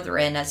and further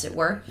in, as it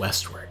were.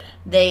 Westward.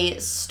 They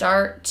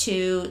start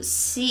to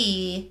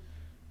see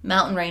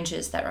mountain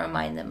ranges that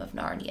remind them of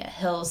Narnia,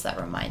 hills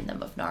that remind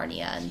them of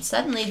Narnia, and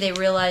suddenly they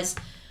realize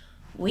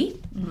we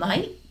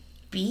might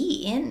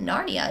be in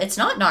Narnia. It's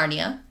not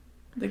Narnia.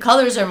 The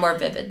colors are more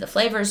vivid. The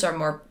flavors are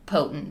more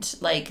potent.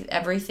 Like,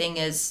 everything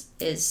is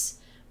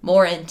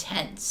more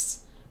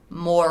intense,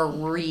 more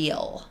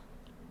real.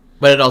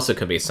 But it also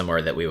could be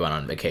somewhere that we went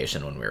on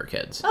vacation when we were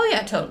kids. Oh,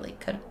 yeah, totally.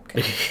 Could.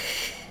 Okay.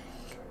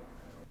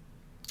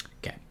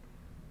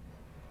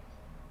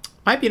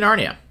 Might be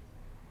Narnia.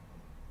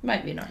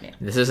 Might be Narnia.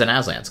 This is an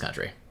Aslan's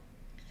country.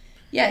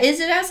 Yeah, is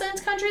it Aslan's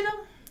country,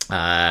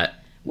 though?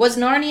 Was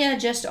Narnia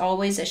just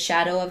always a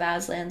shadow of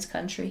Aslan's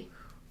country?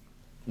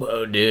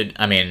 Whoa, dude.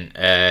 I mean,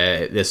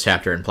 this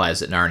chapter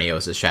implies that Narnia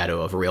is a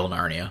shadow of real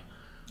Narnia.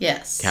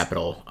 Yes.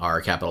 Capital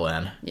R, capital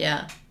N.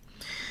 Yeah.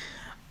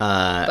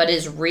 But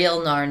is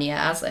real Narnia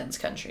Aslan's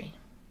country?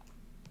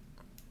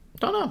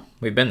 Don't know.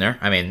 We've been there.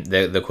 I mean,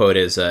 the quote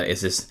is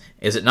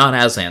it not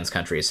Aslan's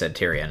country, said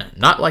Tyrion.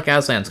 Not like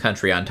Aslan's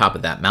country on top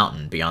of that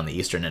mountain beyond the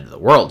eastern end of the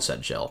world,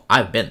 said Jill.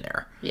 I've been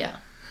there. Yeah.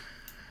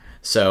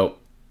 So,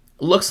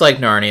 looks like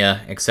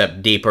Narnia,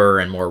 except deeper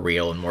and more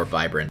real and more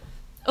vibrant.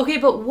 Okay,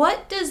 but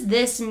what does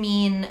this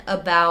mean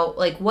about,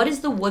 like, what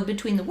is the wood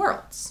between the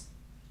worlds?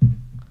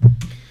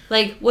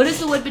 Like, what is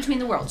the wood between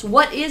the worlds?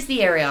 What is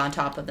the area on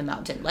top of the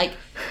mountain? Like,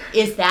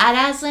 is that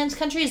Aslan's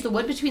country? Is the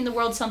wood between the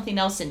worlds something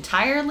else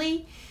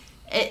entirely?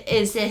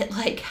 Is it,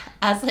 like,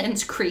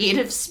 Aslan's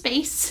creative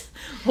space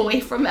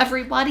away from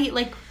everybody?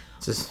 Like,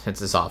 it's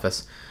his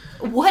office.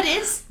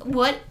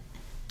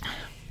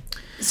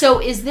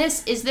 So is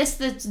this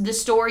the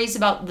stories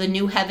about the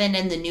new heaven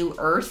and the new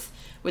earth?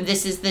 Where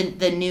this is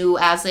the new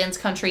Aslan's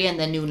country and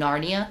the new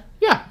Narnia?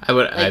 Yeah, I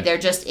would. Like, they're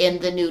just in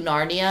the new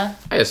Narnia?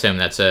 I assume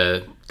that's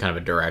a kind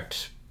of a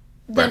direct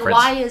Then reference.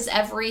 why is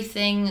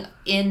everything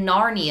in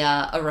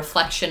Narnia a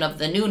reflection of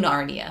the new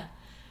Narnia?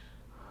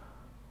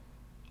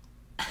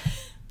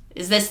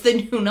 Is this the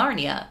new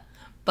Narnia?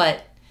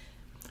 But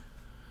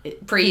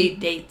it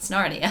predates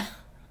Narnia.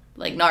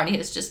 Like, Narnia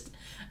is just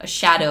a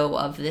shadow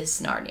of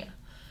this Narnia.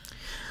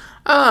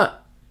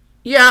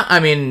 Yeah, I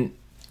mean,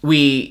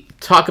 we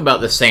talk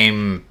about the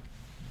same...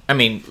 I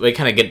mean, we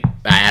kind of get...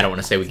 I don't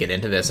want to say we get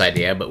into this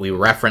idea, but we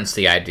reference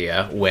the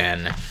idea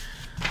when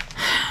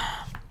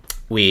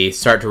we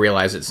start to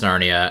realize it's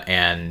Narnia,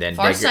 and then...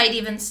 Farsight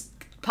even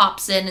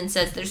pops in and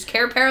says, there's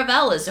Care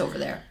Paravellas over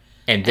there.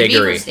 And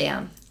Beaver's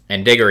Dam.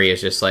 And Diggory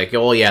is just like,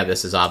 oh yeah,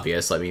 this is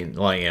obvious. I mean,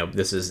 well, you know,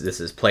 this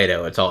is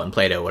Plato. It's all in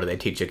Plato. What do they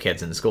teach your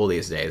kids in school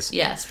these days?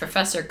 Yes,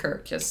 Professor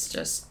Kirk,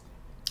 just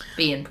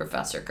being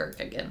Professor Kirk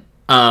again.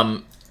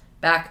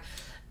 Back,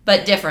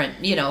 but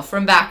different, you know,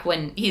 from back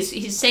when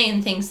he's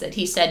saying things that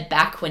he said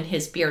back when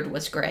his beard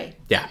was gray.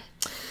 Yeah,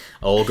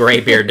 old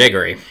gray beard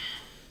Diggory.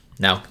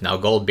 Now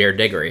gold beard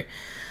Diggory.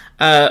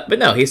 But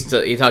no, he's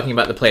talking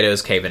about the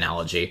Plato's cave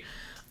analogy,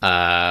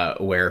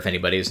 where if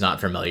anybody's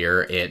not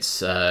familiar,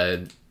 it's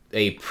I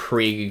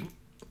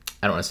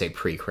don't want to say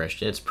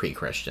pre-Christian. It's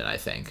pre-Christian, I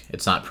think.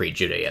 It's not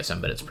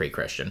pre-Judaism, but it's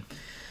pre-Christian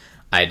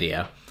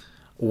idea,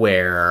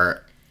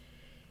 where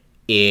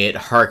it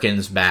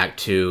harkens back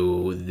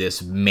to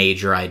this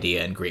major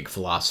idea in Greek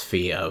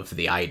philosophy of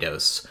the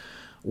eidos,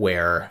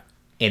 where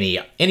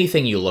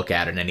anything you look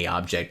at in any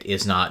object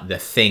is not the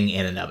thing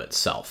in and of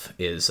itself,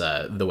 is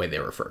the way they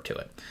refer to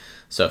it.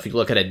 So if you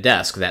look at a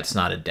desk, that's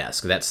not a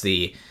desk. That's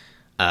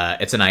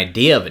it's an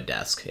idea of a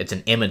desk. It's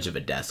an image of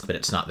a desk, but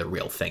it's not the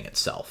real thing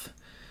itself.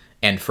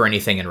 And for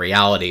anything in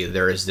reality,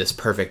 there is this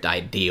perfect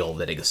ideal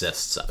that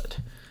exists of it.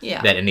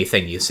 Yeah. That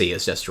anything you see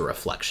is just a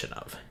reflection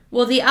of.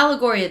 Well, the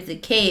allegory of the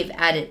cave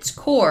at its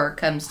core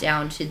comes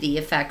down to the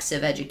effects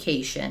of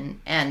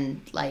education and,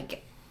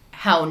 like,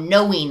 how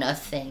knowing a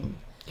thing,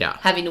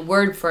 having a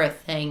word for a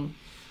thing,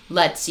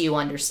 lets you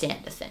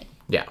understand a thing.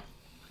 Yeah.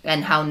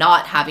 And how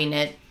not having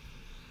it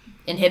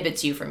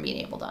inhibits you from being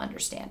able to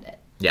understand it.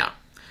 Yeah.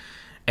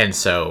 And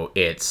so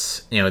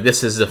it's, you know,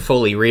 this is the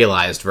fully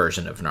realized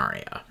version of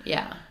Narnia.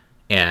 Yeah.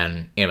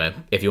 And, you know,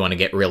 if you want to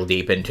get real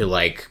deep into,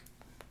 like,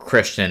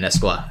 Christian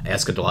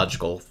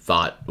eschatological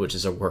thought, which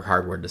is a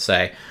hard word to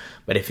say,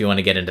 but if you want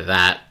to get into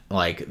that,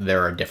 like,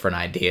 there are different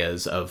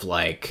ideas of,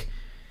 like,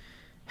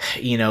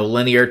 you know,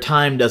 linear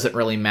time doesn't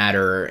really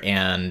matter,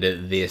 and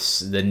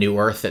the new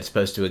Earth that's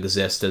supposed to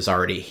exist is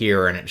already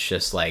here, and it's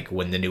just like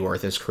when the new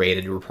Earth is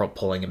created, we're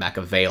pulling back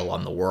a veil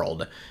on the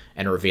world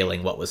and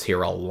revealing what was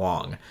here all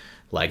along.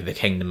 Like, the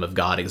kingdom of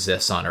God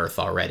exists on Earth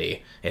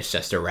already. It's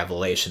just a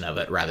revelation of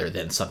it rather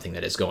than something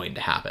that is going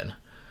to happen.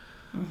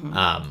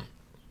 Mm-hmm.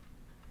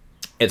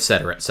 Et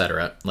cetera, et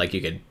cetera. Like,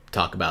 you could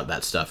talk about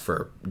that stuff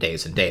for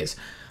days and days.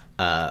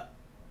 But,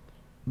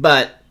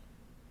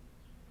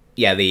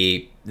 yeah,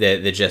 the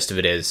gist of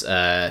it is,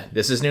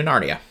 this is New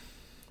Narnia.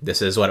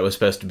 This is what it was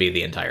supposed to be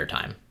the entire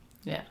time.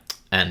 Yeah.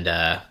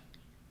 And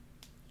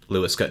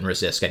Lewis couldn't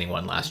resist getting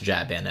one last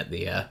jab in at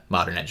the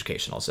modern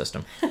educational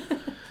system.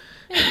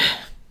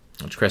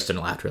 Which Kristen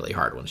laughed really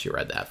hard when she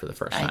read that for the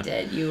first time. I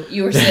did.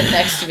 You were sitting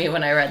next to me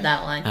when I read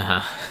that line.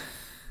 Uh-huh.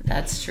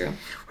 That's true.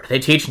 What are they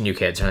teaching you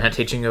kids? They're not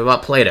teaching you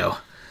about Plato.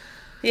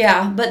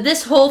 Yeah, but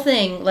this whole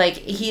thing, like,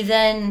 he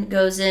then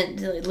goes in,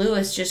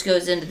 Lewis just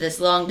goes into this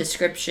long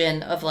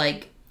description of,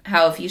 like,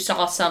 how if you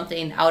saw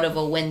something out of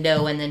a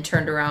window and then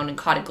turned around and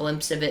caught a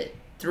glimpse of it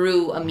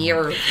through a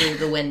mirror through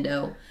the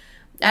window.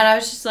 And I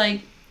was just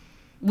like,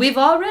 we've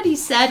already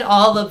said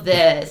all of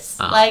this,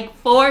 like,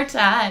 4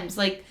 times.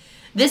 Like,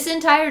 this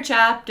entire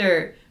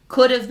chapter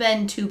could have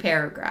been 2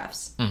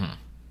 paragraphs. Mm-hmm.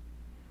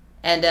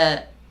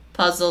 And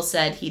Puzzle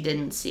said he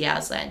didn't see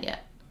Aslan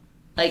yet.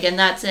 Like, and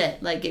that's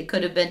it. Like, it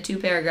could have been 2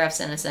 paragraphs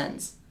in a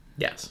sentence.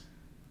 Yes.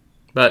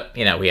 But,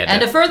 you know, we had to...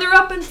 And further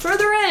up and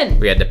further in!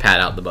 We had to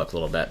pad out the book a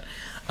little bit.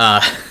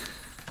 But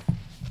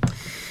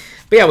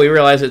yeah, we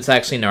realized it's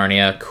actually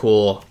Narnia.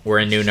 Cool. We're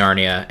in New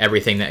Narnia.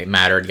 Everything that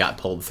mattered got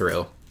pulled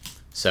through.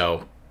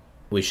 So,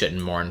 we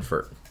shouldn't mourn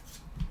for...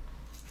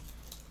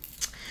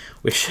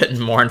 We shouldn't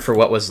mourn for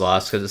what was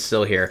lost because it's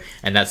still here.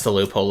 And that's the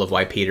loophole of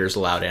why Peter's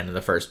allowed in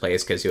the first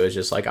place, because he was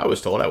just like, I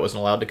was told I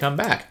wasn't allowed to come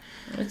back.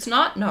 It's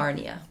not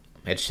Narnia.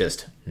 It's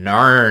just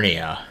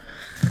Narnia.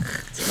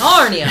 It's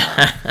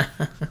Narnia.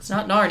 It's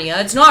not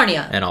Narnia. It's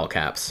Narnia. In all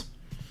caps.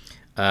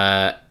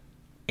 And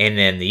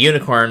then the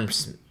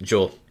unicorns,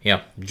 Jewel.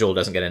 Yeah, Jewel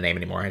doesn't get a name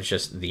anymore. It's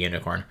just the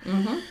unicorn.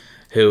 Mm-hmm.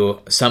 Who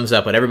sums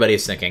up what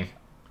everybody's thinking.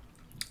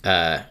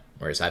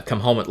 Whereas I've come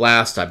home at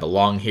last, I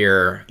belong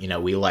here. You know,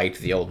 we liked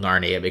the old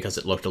Narnia because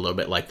it looked a little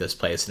bit like this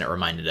place and it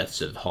reminded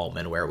us of home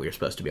and where we were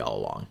supposed to be all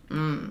along.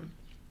 Mm.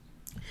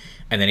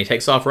 And then he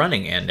takes off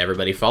running and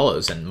everybody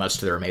follows, and much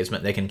to their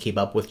amazement, they can keep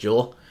up with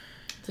Jewel.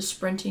 The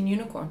sprinting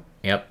unicorn.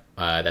 Yep.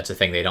 That's a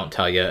thing they don't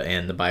tell you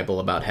in the Bible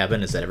about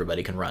heaven, is that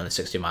everybody can run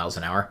 60 miles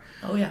an hour.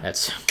 Oh, yeah.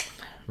 That's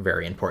a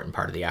very important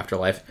part of the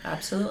afterlife.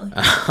 Absolutely.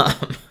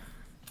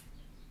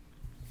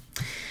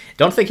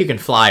 Don't think you can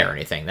fly or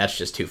anything. That's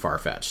just too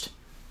far-fetched.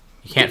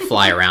 You can't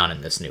fly around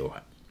in this new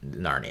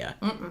Narnia.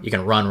 Mm-mm. You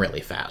can run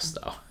really fast,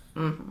 though.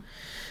 Mm-hmm.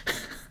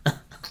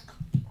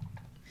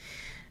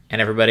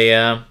 And everybody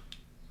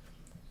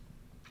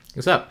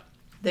goes up.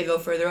 They go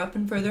further up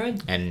and further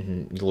in.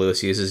 And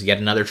Lewis uses yet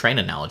another train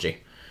analogy.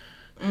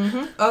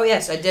 Mm-hmm. Oh,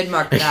 yes, I did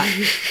mark that.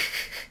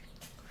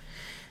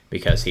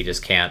 Because he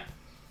just can't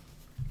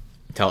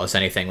tell us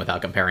anything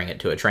without comparing it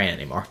to a train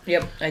anymore.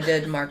 Yep, I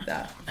did mark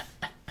that.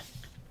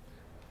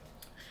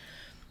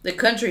 The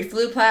country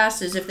flew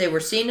past as if they were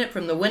seeing it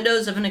from the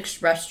windows of an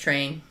express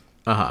train.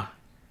 Uh-huh.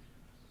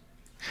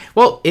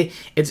 Well,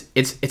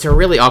 it's a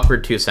really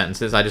awkward two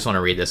sentences. I just want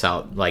to read this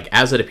out, like,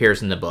 as it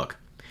appears in the book.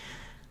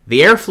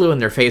 The air flew in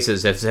their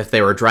faces as if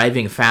they were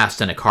driving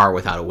fast in a car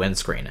without a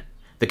windscreen.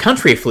 The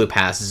country flew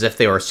past as if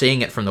they were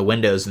seeing it from the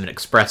windows of an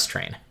express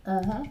train.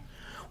 Uh-huh.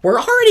 We're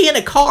already in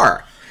a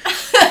car.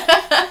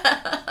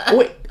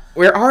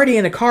 We're already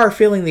in a car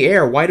feeling the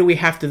air. Why do we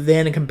have to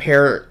then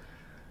compare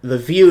the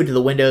view to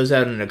the windows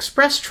out of an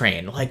express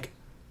train? Like,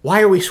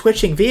 why are we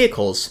switching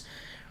vehicles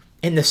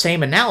in the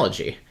same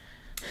analogy?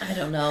 I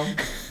don't know.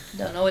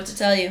 Don't know what to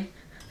tell you.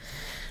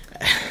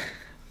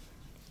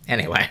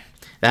 Anyway,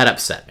 that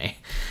upset me.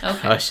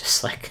 Okay. I was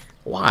just like,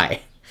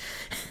 why?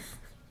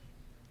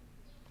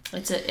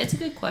 It's a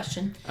good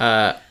question.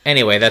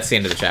 Anyway, that's the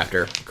end of the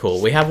chapter.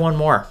 Cool. We have one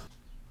more.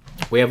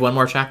 We have one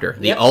more chapter.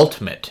 The Yep.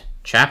 ultimate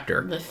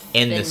chapter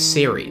in the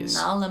series.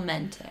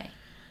 Finalmente.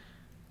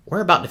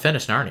 We're about to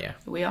finish Narnia.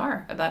 We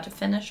are about to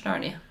finish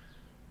Narnia.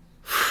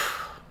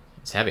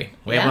 It's heavy.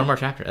 We have one more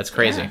chapter. That's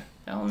crazy.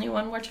 Yeah, only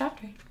one more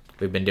chapter.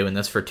 We've been doing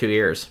this for 2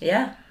 years.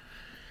 Yeah.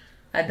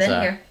 I've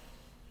been here.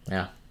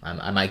 Yeah.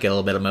 I might get a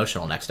little bit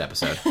emotional next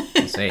episode.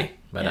 We'll see.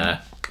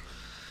 But,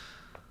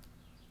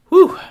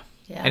 whew.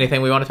 Yeah.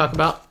 Anything we want to talk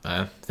about?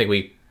 I think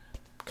we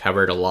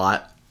covered a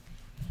lot.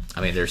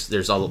 I mean,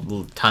 there's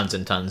all tons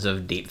and tons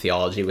of deep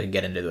theology we can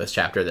get into this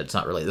chapter that's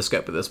not really the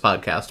scope of this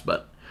podcast,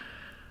 but...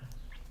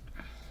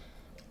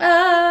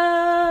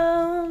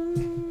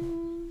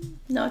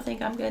 No, I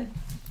think I'm good.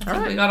 I think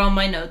right. we got all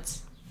my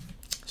notes.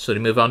 So to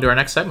move on to our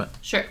next segment.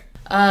 Sure.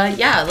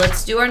 Yeah,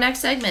 let's do our next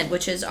segment,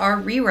 which is our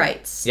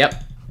rewrites.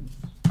 Yep.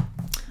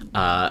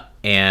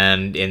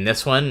 And in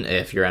this one,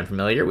 if you're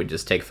unfamiliar, we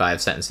just take 5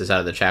 sentences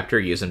out of the chapter,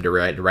 use them to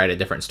write a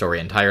different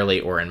story entirely,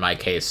 or in my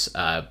case,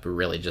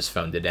 really just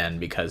phoned it in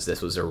because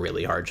this was a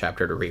really hard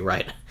chapter to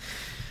rewrite.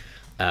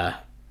 A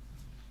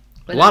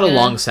lot of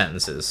long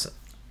sentences,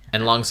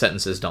 and long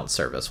sentences don't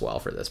serve us well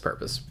for this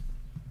purpose.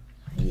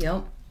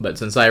 Yep. But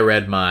since I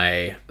read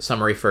my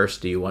summary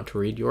first, do you want to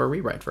read your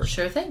rewrite first?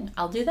 Sure thing.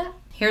 I'll do that.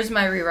 Here's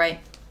my rewrite.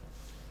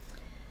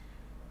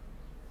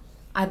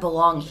 I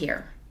belong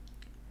here.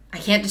 I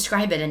can't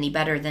describe it any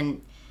better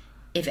than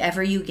if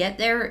ever you get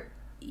there,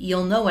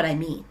 you'll know what I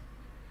mean.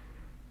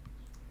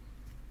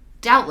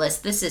 Doubtless,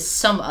 this is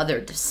some other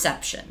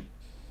deception.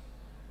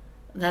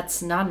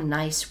 That's not a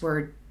nice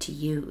word to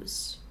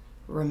use.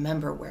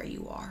 Remember where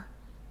you are.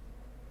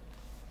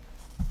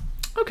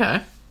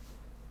 Okay.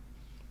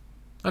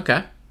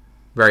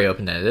 Very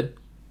open-ended.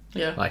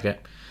 Yeah. Like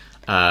it.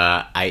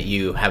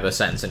 You have a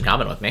sentence in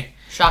common with me.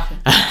 Shocking.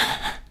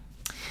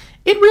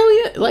 It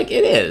really,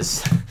 it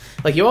is.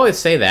 Like, you always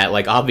say that,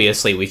 like,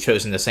 obviously we've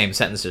chosen the same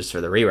sentences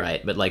for the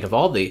rewrite, but, like, of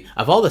all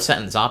the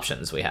sentence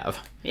options we have,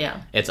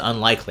 Yeah. it's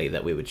unlikely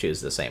that we would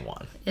choose the same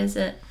one. Is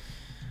it?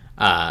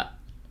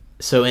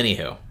 So,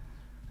 anywho.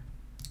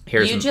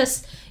 Here's...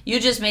 You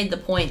just made the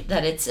point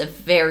that it's a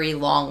very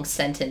long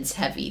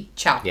sentence-heavy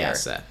chapter.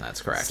 Yes,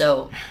 that's correct.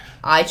 So,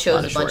 I chose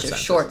a bunch of sentences.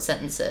 short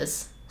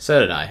sentences. So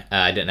did I.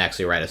 I didn't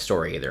actually write a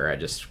story either. I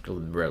just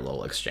wrote a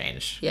little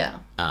exchange. Yeah.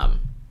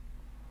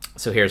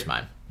 So here's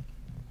mine.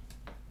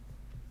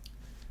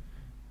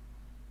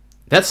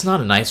 That's not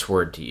a nice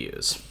word to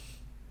use.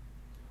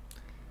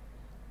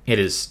 It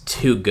is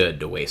too good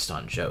to waste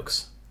on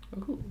jokes.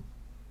 Ooh.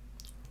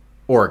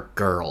 Or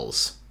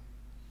girls.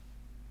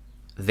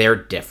 They're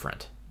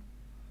different.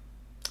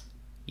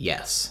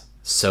 Yes,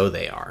 so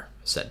they are,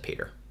 said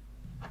Peter.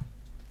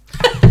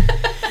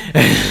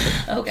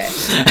 Okay.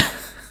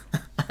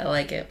 I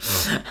like it.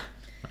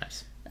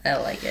 Nice. I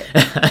like it.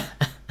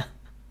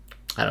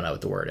 I don't know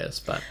what the word is,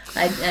 but...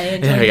 I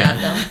enjoyed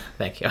that, though.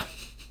 Thank you.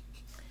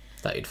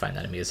 Thought you'd find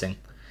that amusing.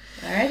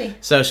 Alrighty.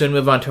 So, should we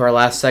move on to our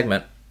last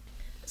segment?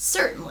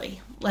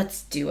 Certainly.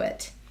 Let's do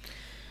it.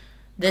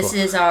 This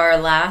Cool. is our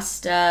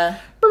last...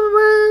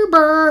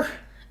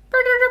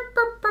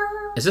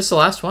 Is this the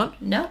last one?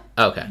 No.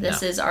 Okay.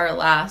 This is our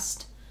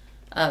last...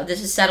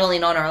 this is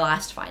settling on our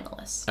last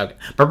finalist. Okay.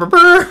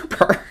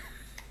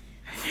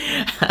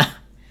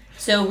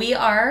 So we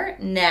are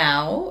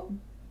now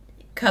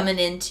coming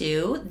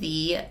into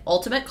the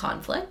ultimate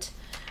conflict,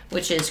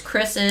 which is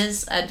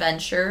Chris's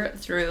adventure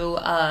through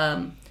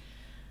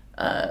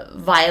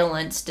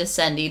violence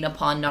descending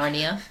upon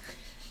Narnia.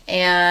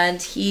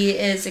 And he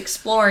is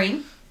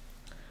exploring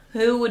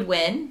who would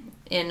win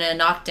in a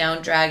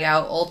knockdown,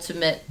 drag-out,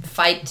 ultimate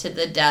fight to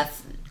the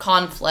death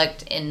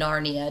conflict in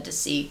Narnia to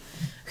see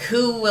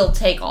who will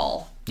take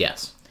all.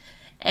 Yes.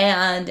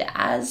 And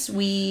as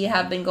we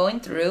have been going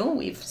through,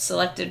 we've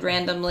selected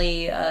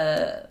randomly,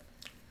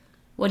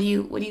 what do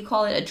you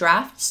call it? A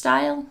draft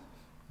style?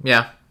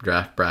 Yeah.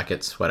 Draft,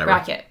 brackets,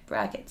 whatever.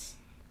 Brackets.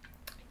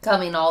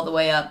 Coming all the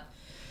way up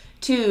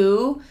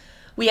to,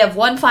 we have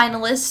one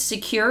finalist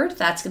secured.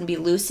 That's going to be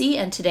Lucy.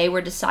 And today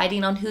we're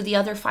deciding on who the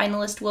other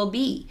finalist will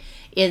be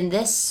in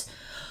this,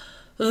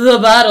 the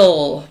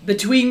battle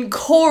between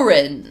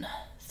Corin,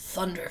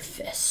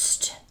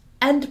 Thunderfist,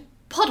 and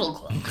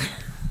Puddleglum.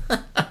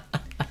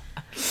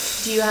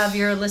 Do you have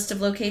your list of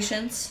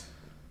locations?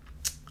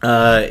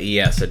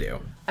 Yes, I do.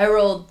 I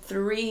rolled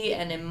 3,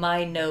 and in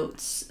my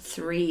notes,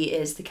 3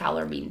 is the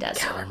Calormene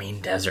Desert.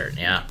 Calormene Desert,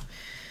 yeah.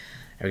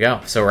 There we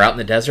go. So we're out in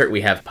the desert.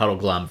 We have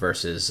Puddleglum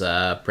versus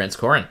Prince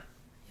Corin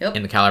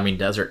in the Calormene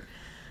Desert.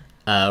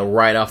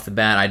 Right off the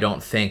bat, I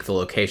don't think the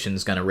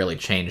location's going to really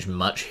change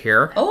much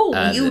here.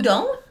 Oh, you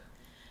don't?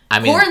 I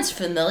mean, Corin's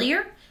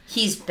familiar.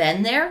 He's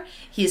been there.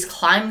 He's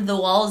climbed the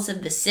walls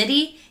of the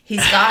city.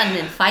 He's gotten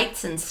in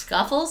fights and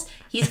scuffles.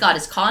 He's got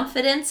his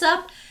confidence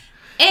up.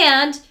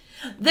 And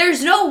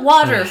there's no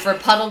water for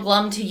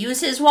Puddleglum to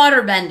use his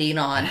water bending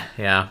on.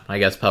 Yeah, I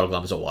guess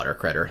Puddleglum's a water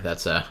critter.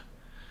 That's a...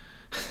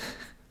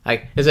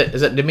 Is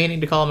it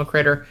demeaning to call him a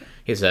critter?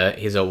 He's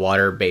a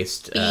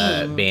water-based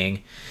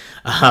being.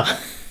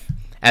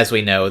 As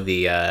we know,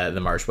 the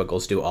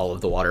Marshwiggles do all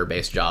of the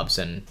water-based jobs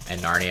in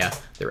Narnia.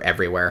 They're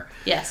everywhere.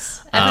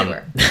 Yes,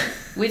 everywhere.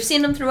 We've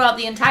seen them throughout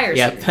the entire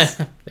series.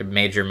 They're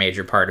a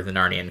major part of the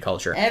Narnian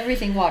culture.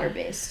 Everything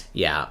water-based.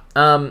 Yeah.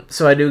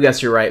 So I do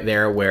guess you're right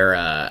there,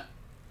 where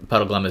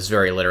Puddleglum is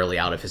very literally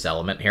out of his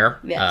element here.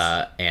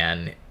 Yes.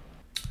 And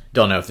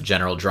don't know if the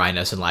general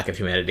dryness and lack of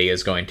humidity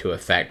is going to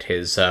affect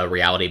his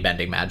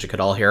reality-bending magic at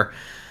all here.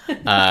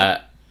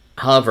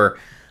 However,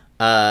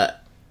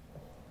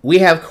 we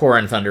have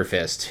Corin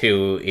Thunderfist,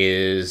 who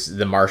is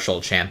the martial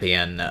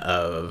champion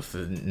of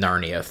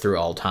Narnia through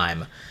all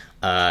time.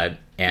 And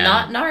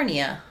Not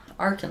Narnia,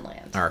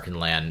 Arkenland.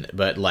 Arkenland,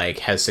 but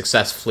has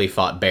successfully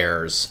fought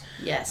bears.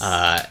 Yes.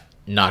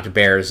 Knocked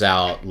bears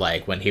out,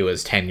 when he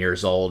was 10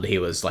 years old, he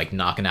was,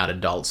 knocking out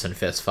adults in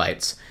fist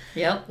fights.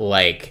 Yep.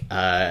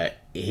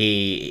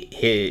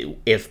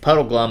 If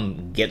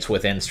Puddleglum gets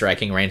within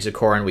striking range of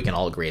Corin, we can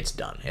all agree it's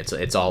done.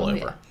 It's all over.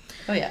 Yeah.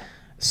 Oh, yeah.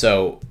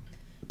 So...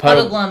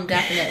 Puddleglum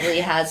definitely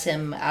has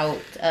him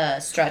out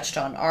stretched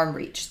on arm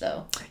reach,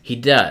 though. He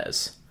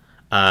does.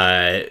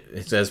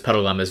 It says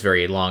Puddleglum is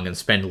very long and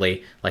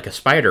spindly, like a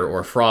spider or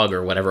a frog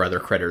or whatever other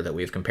critter that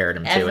we've compared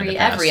him to in the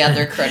past. Every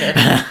other critter.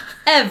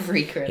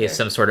 Every critter. He's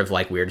some sort of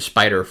weird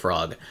spider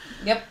frog.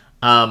 Yep.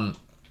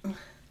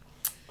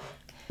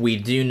 We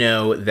do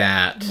know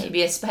that...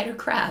 Maybe a spider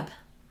crab,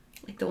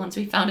 like the ones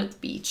we found at the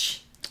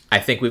beach. I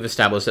think we've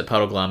established that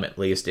Puddleglum, at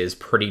least, is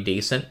pretty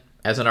decent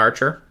as an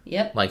archer.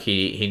 Yep.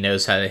 He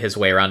knows his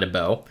way around a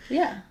bow.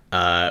 Yeah.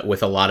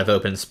 With a lot of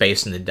open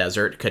space in the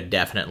desert, could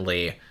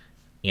definitely,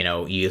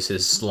 use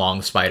his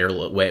long spider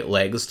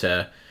legs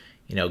to,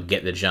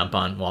 get the jump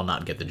on. Well,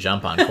 not get the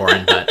jump on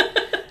Corin, but...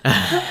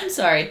 I'm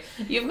sorry.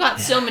 You've got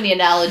so many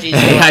analogies.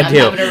 I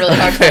do. I'm having a really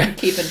hard time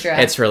keeping track.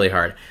 It's really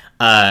hard.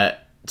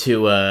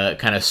 To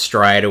kind of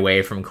stride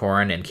away from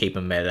Corin and keep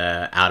him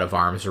at out of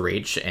arm's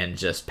reach and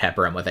just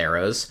pepper him with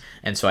arrows.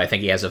 And so I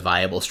think he has a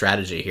viable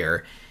strategy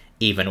here,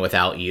 even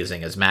without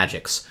using his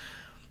magics,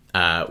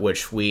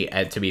 which we,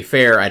 to be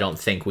fair, I don't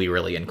think we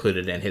really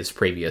included in his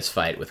previous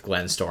fight with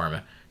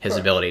Glenstorm, his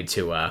ability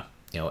to,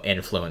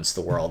 influence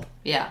the world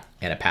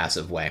in a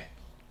passive way.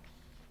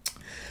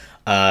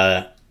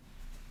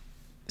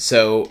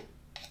 So,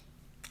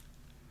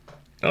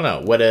 I don't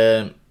know, what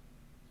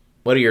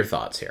are your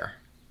thoughts here?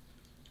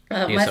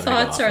 My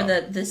thoughts are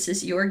that this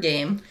is your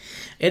game.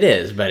 It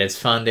is, but it's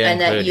fun to include and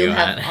that you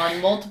have, on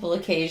on multiple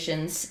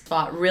occasions,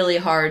 fought really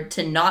hard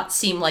to not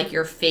seem like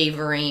you're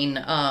favoring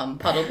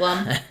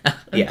Puddleglum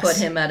and put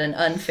him at an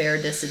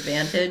unfair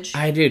disadvantage.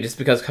 I do, just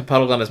because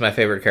Puddleglum is my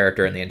favorite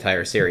character in the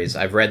entire series.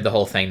 I've read the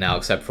whole thing now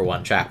except for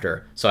one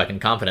chapter, so I can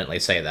confidently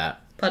say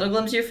that.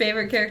 Puddleglum's your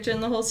favorite character in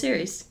the whole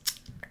series?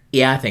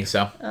 Yeah, I think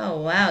so. Oh,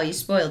 wow, you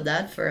spoiled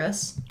that for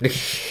us.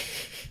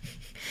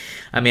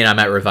 I mean, I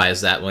might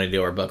revise that when we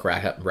do our book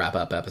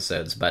wrap-up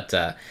episodes, but...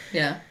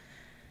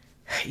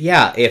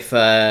 Yeah, if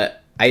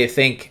I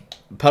think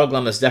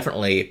Puddleglum is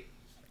definitely,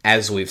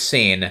 as we've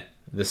seen,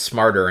 the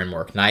smarter and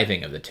more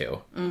conniving of the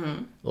two.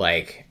 Mm-hmm.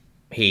 Like,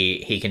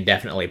 he can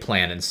definitely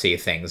plan and see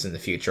things in the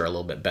future a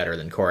little bit better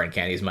than Corrin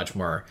can. He's much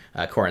more,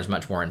 Corrin's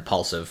much more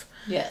impulsive.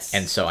 Yes.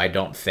 And so I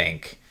don't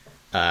think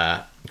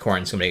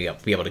Corrin's going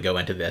to be able to go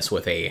into this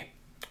with a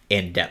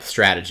in-depth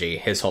strategy.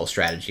 His whole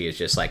strategy is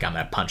just like, I'm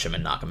going to punch him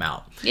and knock him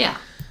out. Yeah.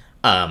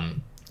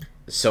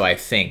 So I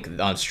think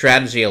on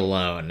strategy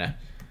alone,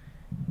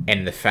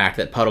 and the fact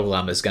that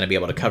Puddleglum is going to be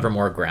able to cover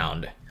more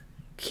ground,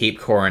 keep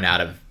Corrin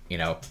out of,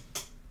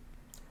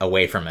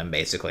 away from him,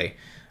 basically.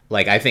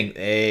 Like, I think,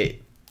 and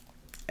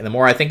the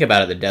more I think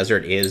about it, the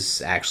desert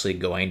is actually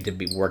going to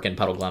be working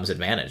Puddleglum's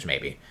advantage,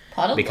 maybe.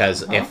 Puddleglum,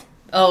 because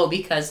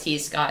because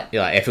he's got...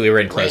 Yeah, if we were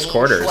in close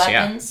quarters,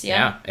 weapons,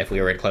 yeah. If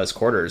we were in close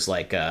quarters,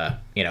 like,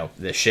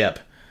 the ship.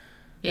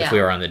 Yeah. If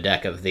we were on the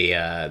deck of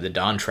the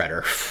Dawn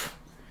Treader.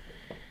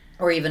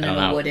 Or even in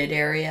a wooded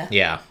area.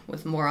 Yeah.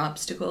 With more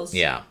obstacles.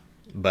 Yeah.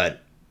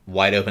 But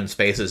wide open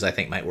spaces, I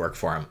think, might work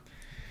for him.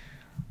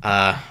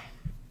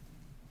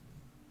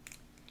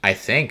 I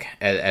think,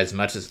 as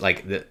much as,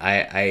 like,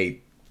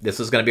 this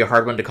is going to be a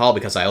hard one to call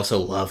because I also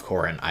love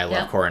Corrin. I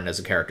love Corrin as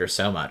a character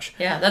so much.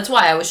 Yeah, that's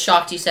why I was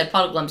shocked you said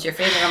Puddleglum's your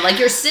favorite. I'm like,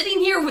 you're sitting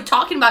here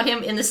talking about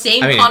him in the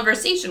same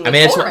conversation with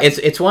Corrin.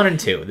 It's 1 and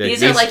 2.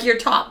 These are like your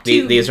top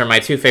two. These are my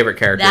two favorite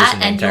characters in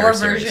the entire your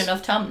series. version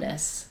of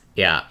Tumnus.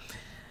 Yeah.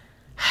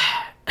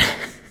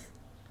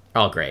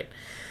 All great.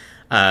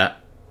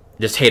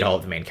 Just hate all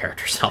of the main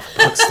characters off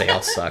the books. They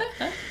all suck.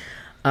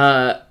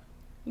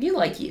 You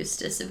like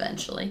Eustace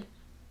eventually.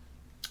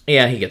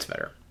 Yeah, he gets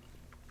better.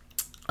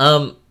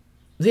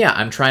 Yeah,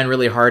 I'm trying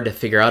really hard to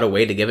figure out a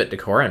way to give it to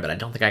Corrin, but I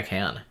don't think I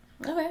can.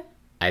 Okay.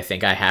 I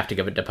think I have to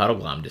give it to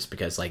Puddleglum just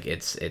because, like,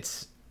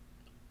 it's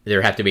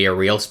there have to be a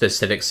real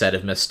specific set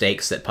of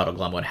mistakes that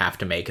Puddleglum would have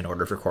to make in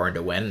order for Corrin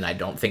to win, and I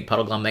don't think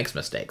Puddleglum makes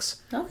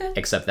mistakes. Okay.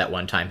 Except that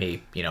one time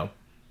he,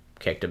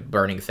 kicked a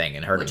burning thing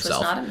and hurt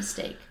himself. Which was not a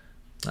mistake.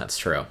 That's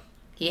true.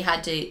 He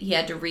had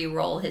to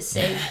re-roll his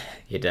save.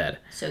 He did.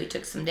 So he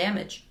took some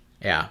damage.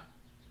 Yeah.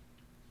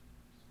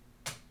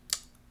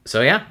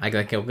 So yeah, I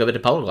think we'll give it to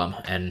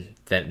Puddleglum, and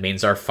that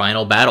means our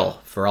final battle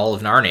for all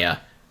of Narnia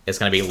is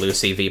going to be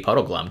Lucy v.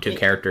 Puddleglum, two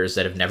characters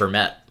that have never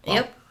met. Well,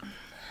 yep.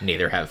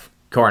 Neither have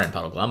Corrin and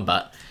Puddleglum,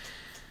 but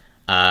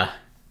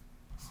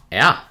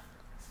yeah.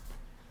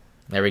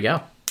 There we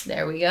go.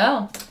 There we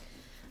go.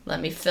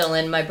 Let me fill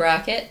in my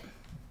bracket.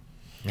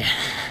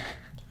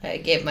 I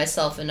gave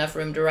myself enough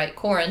room to write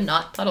Corrin,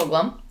 not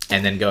Puddleglum.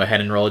 And then go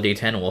ahead and roll a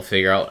d10 and we'll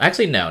figure out...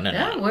 Actually, no.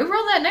 Yeah, we'll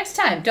roll that next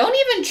time. Don't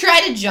even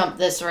try to jump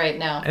this right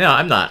now. No,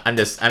 I'm not.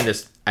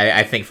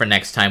 I think for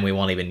next time we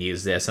won't even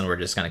use this and we're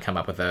just going to come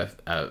up with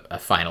a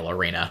final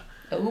arena.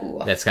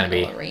 Ooh, that's going to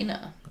be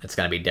arena. It's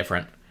going to be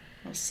different.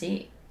 We'll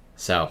see.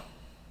 So,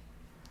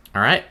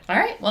 all right. All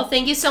right. Well,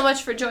 thank you so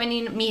much for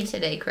joining me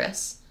today,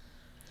 Chris.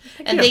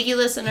 Thank you,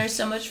 listeners,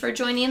 so much for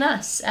joining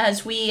us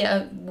as we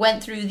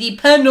went through the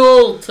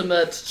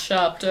penultimate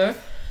chapter.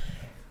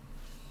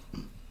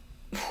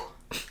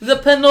 The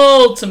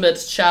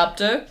penultimate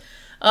chapter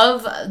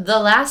of The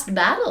Last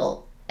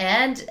Battle.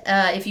 And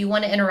if you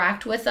want to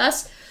interact with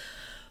us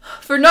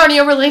for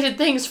Narnia-related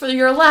things for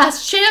your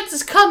last chance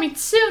is coming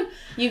soon,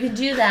 you can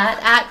do that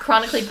at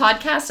Chronically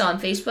Podcast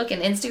on Facebook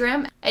and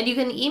Instagram. And you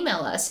can email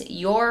us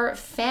your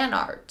fan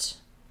art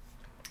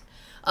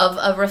of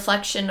a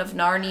reflection of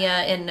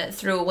Narnia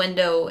through a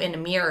window in a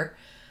mirror.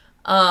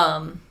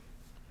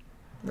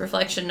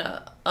 Reflection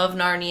of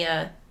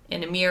Narnia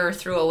in a mirror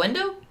through a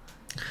window?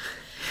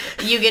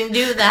 You can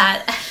do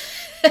that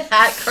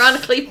at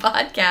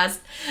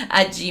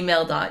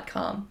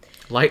chronicallypodcast@gmail.com.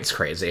 Light's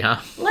crazy, huh?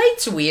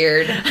 Light's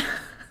weird.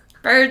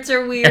 Birds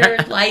are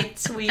weird.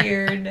 Light's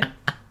weird.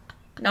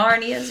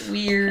 Narnia's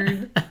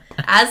weird.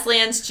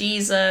 Aslan's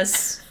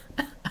Jesus.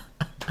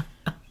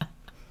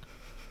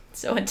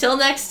 So until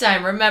next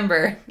time,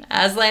 remember,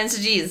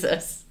 Aslan's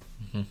Jesus.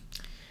 Mm-hmm.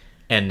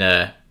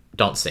 And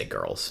don't say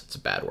girls. It's a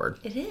bad word.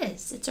 It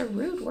is. It's a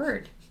rude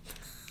word.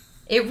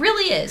 It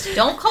really is.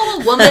 Don't call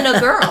a woman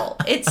a girl.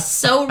 It's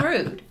so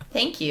rude.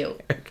 Thank you.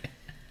 Okay.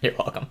 You're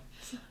welcome.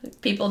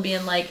 People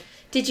being like,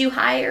 you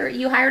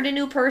hired a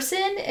new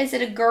person? Is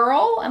it a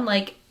girl? I'm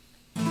like,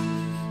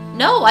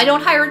 no, I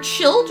don't hire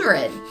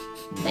children.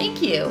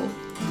 Thank you.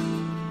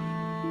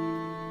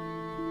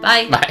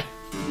 Bye. Bye.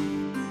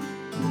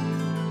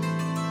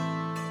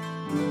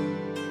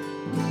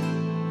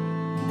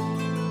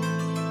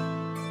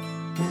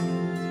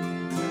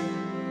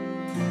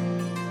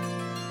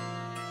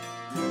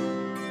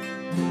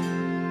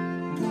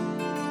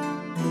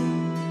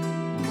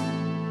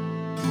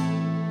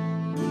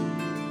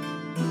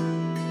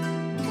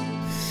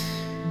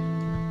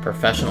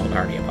 Professional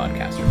Narnia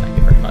podcaster, thank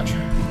you very much.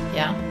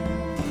 Yeah?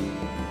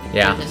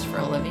 Yeah. Do this for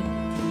a living?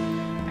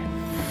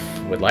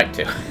 Would like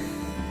to.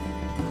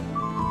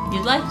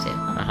 You'd like to,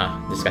 huh?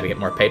 Uh-huh. Just gotta get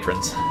more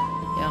patrons.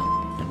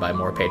 Yeah. And by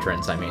more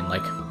patrons, I mean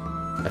like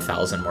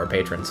 1,000 more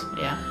patrons.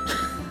 Yeah.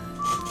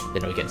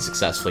 Then we can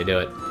successfully do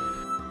it.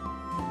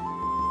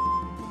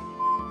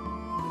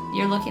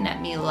 You're looking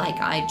at me like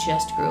I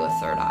just grew a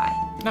third eye.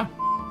 No.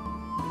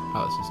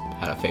 Oh, this just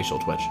had a facial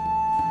twitch.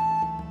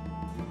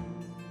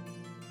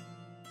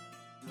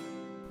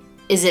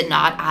 Is it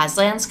not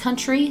Aslan's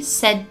country?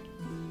 Said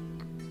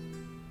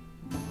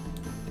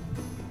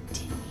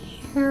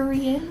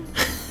Tyrion.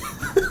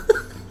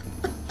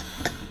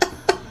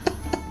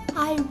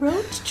 I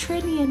wrote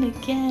Trinian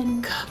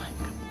again. God.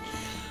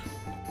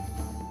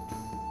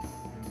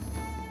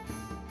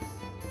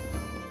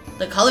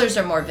 The colors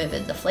are more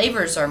vivid. The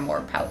flavors are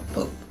more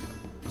powerful.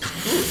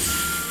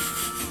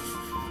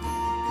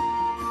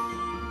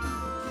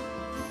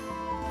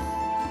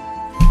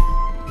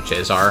 Which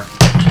is our...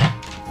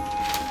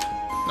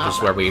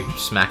 Just where we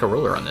smack a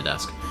ruler on the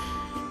desk.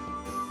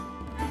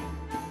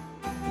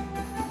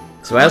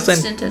 So Aslan...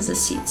 Instant as a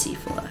tsetse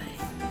fly.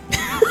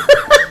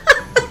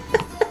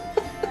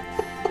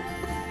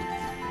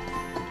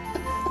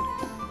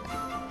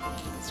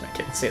 So I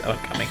didn't see that one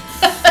coming.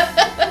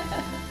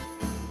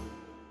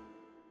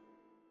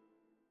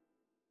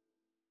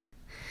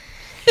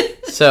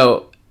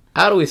 So,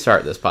 how do we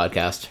start this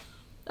podcast?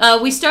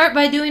 We start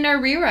by doing our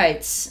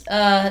rewrites.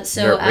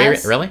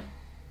 Really?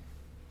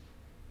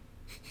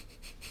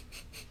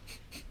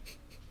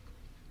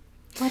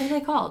 What are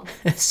they called?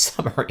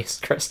 Summaries,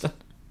 Kristen.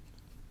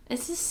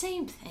 It's the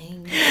same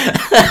thing.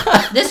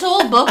 This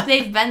whole book,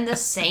 they've been the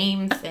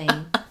same thing.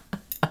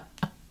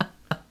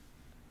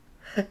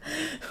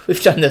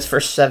 We've done this for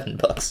 7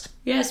 books.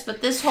 Yes,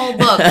 but this whole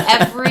book,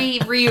 every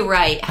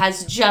rewrite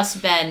has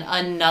just been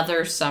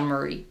another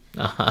summary.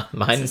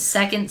 Mine, it's a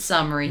second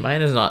summary.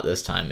 Mine is not this time.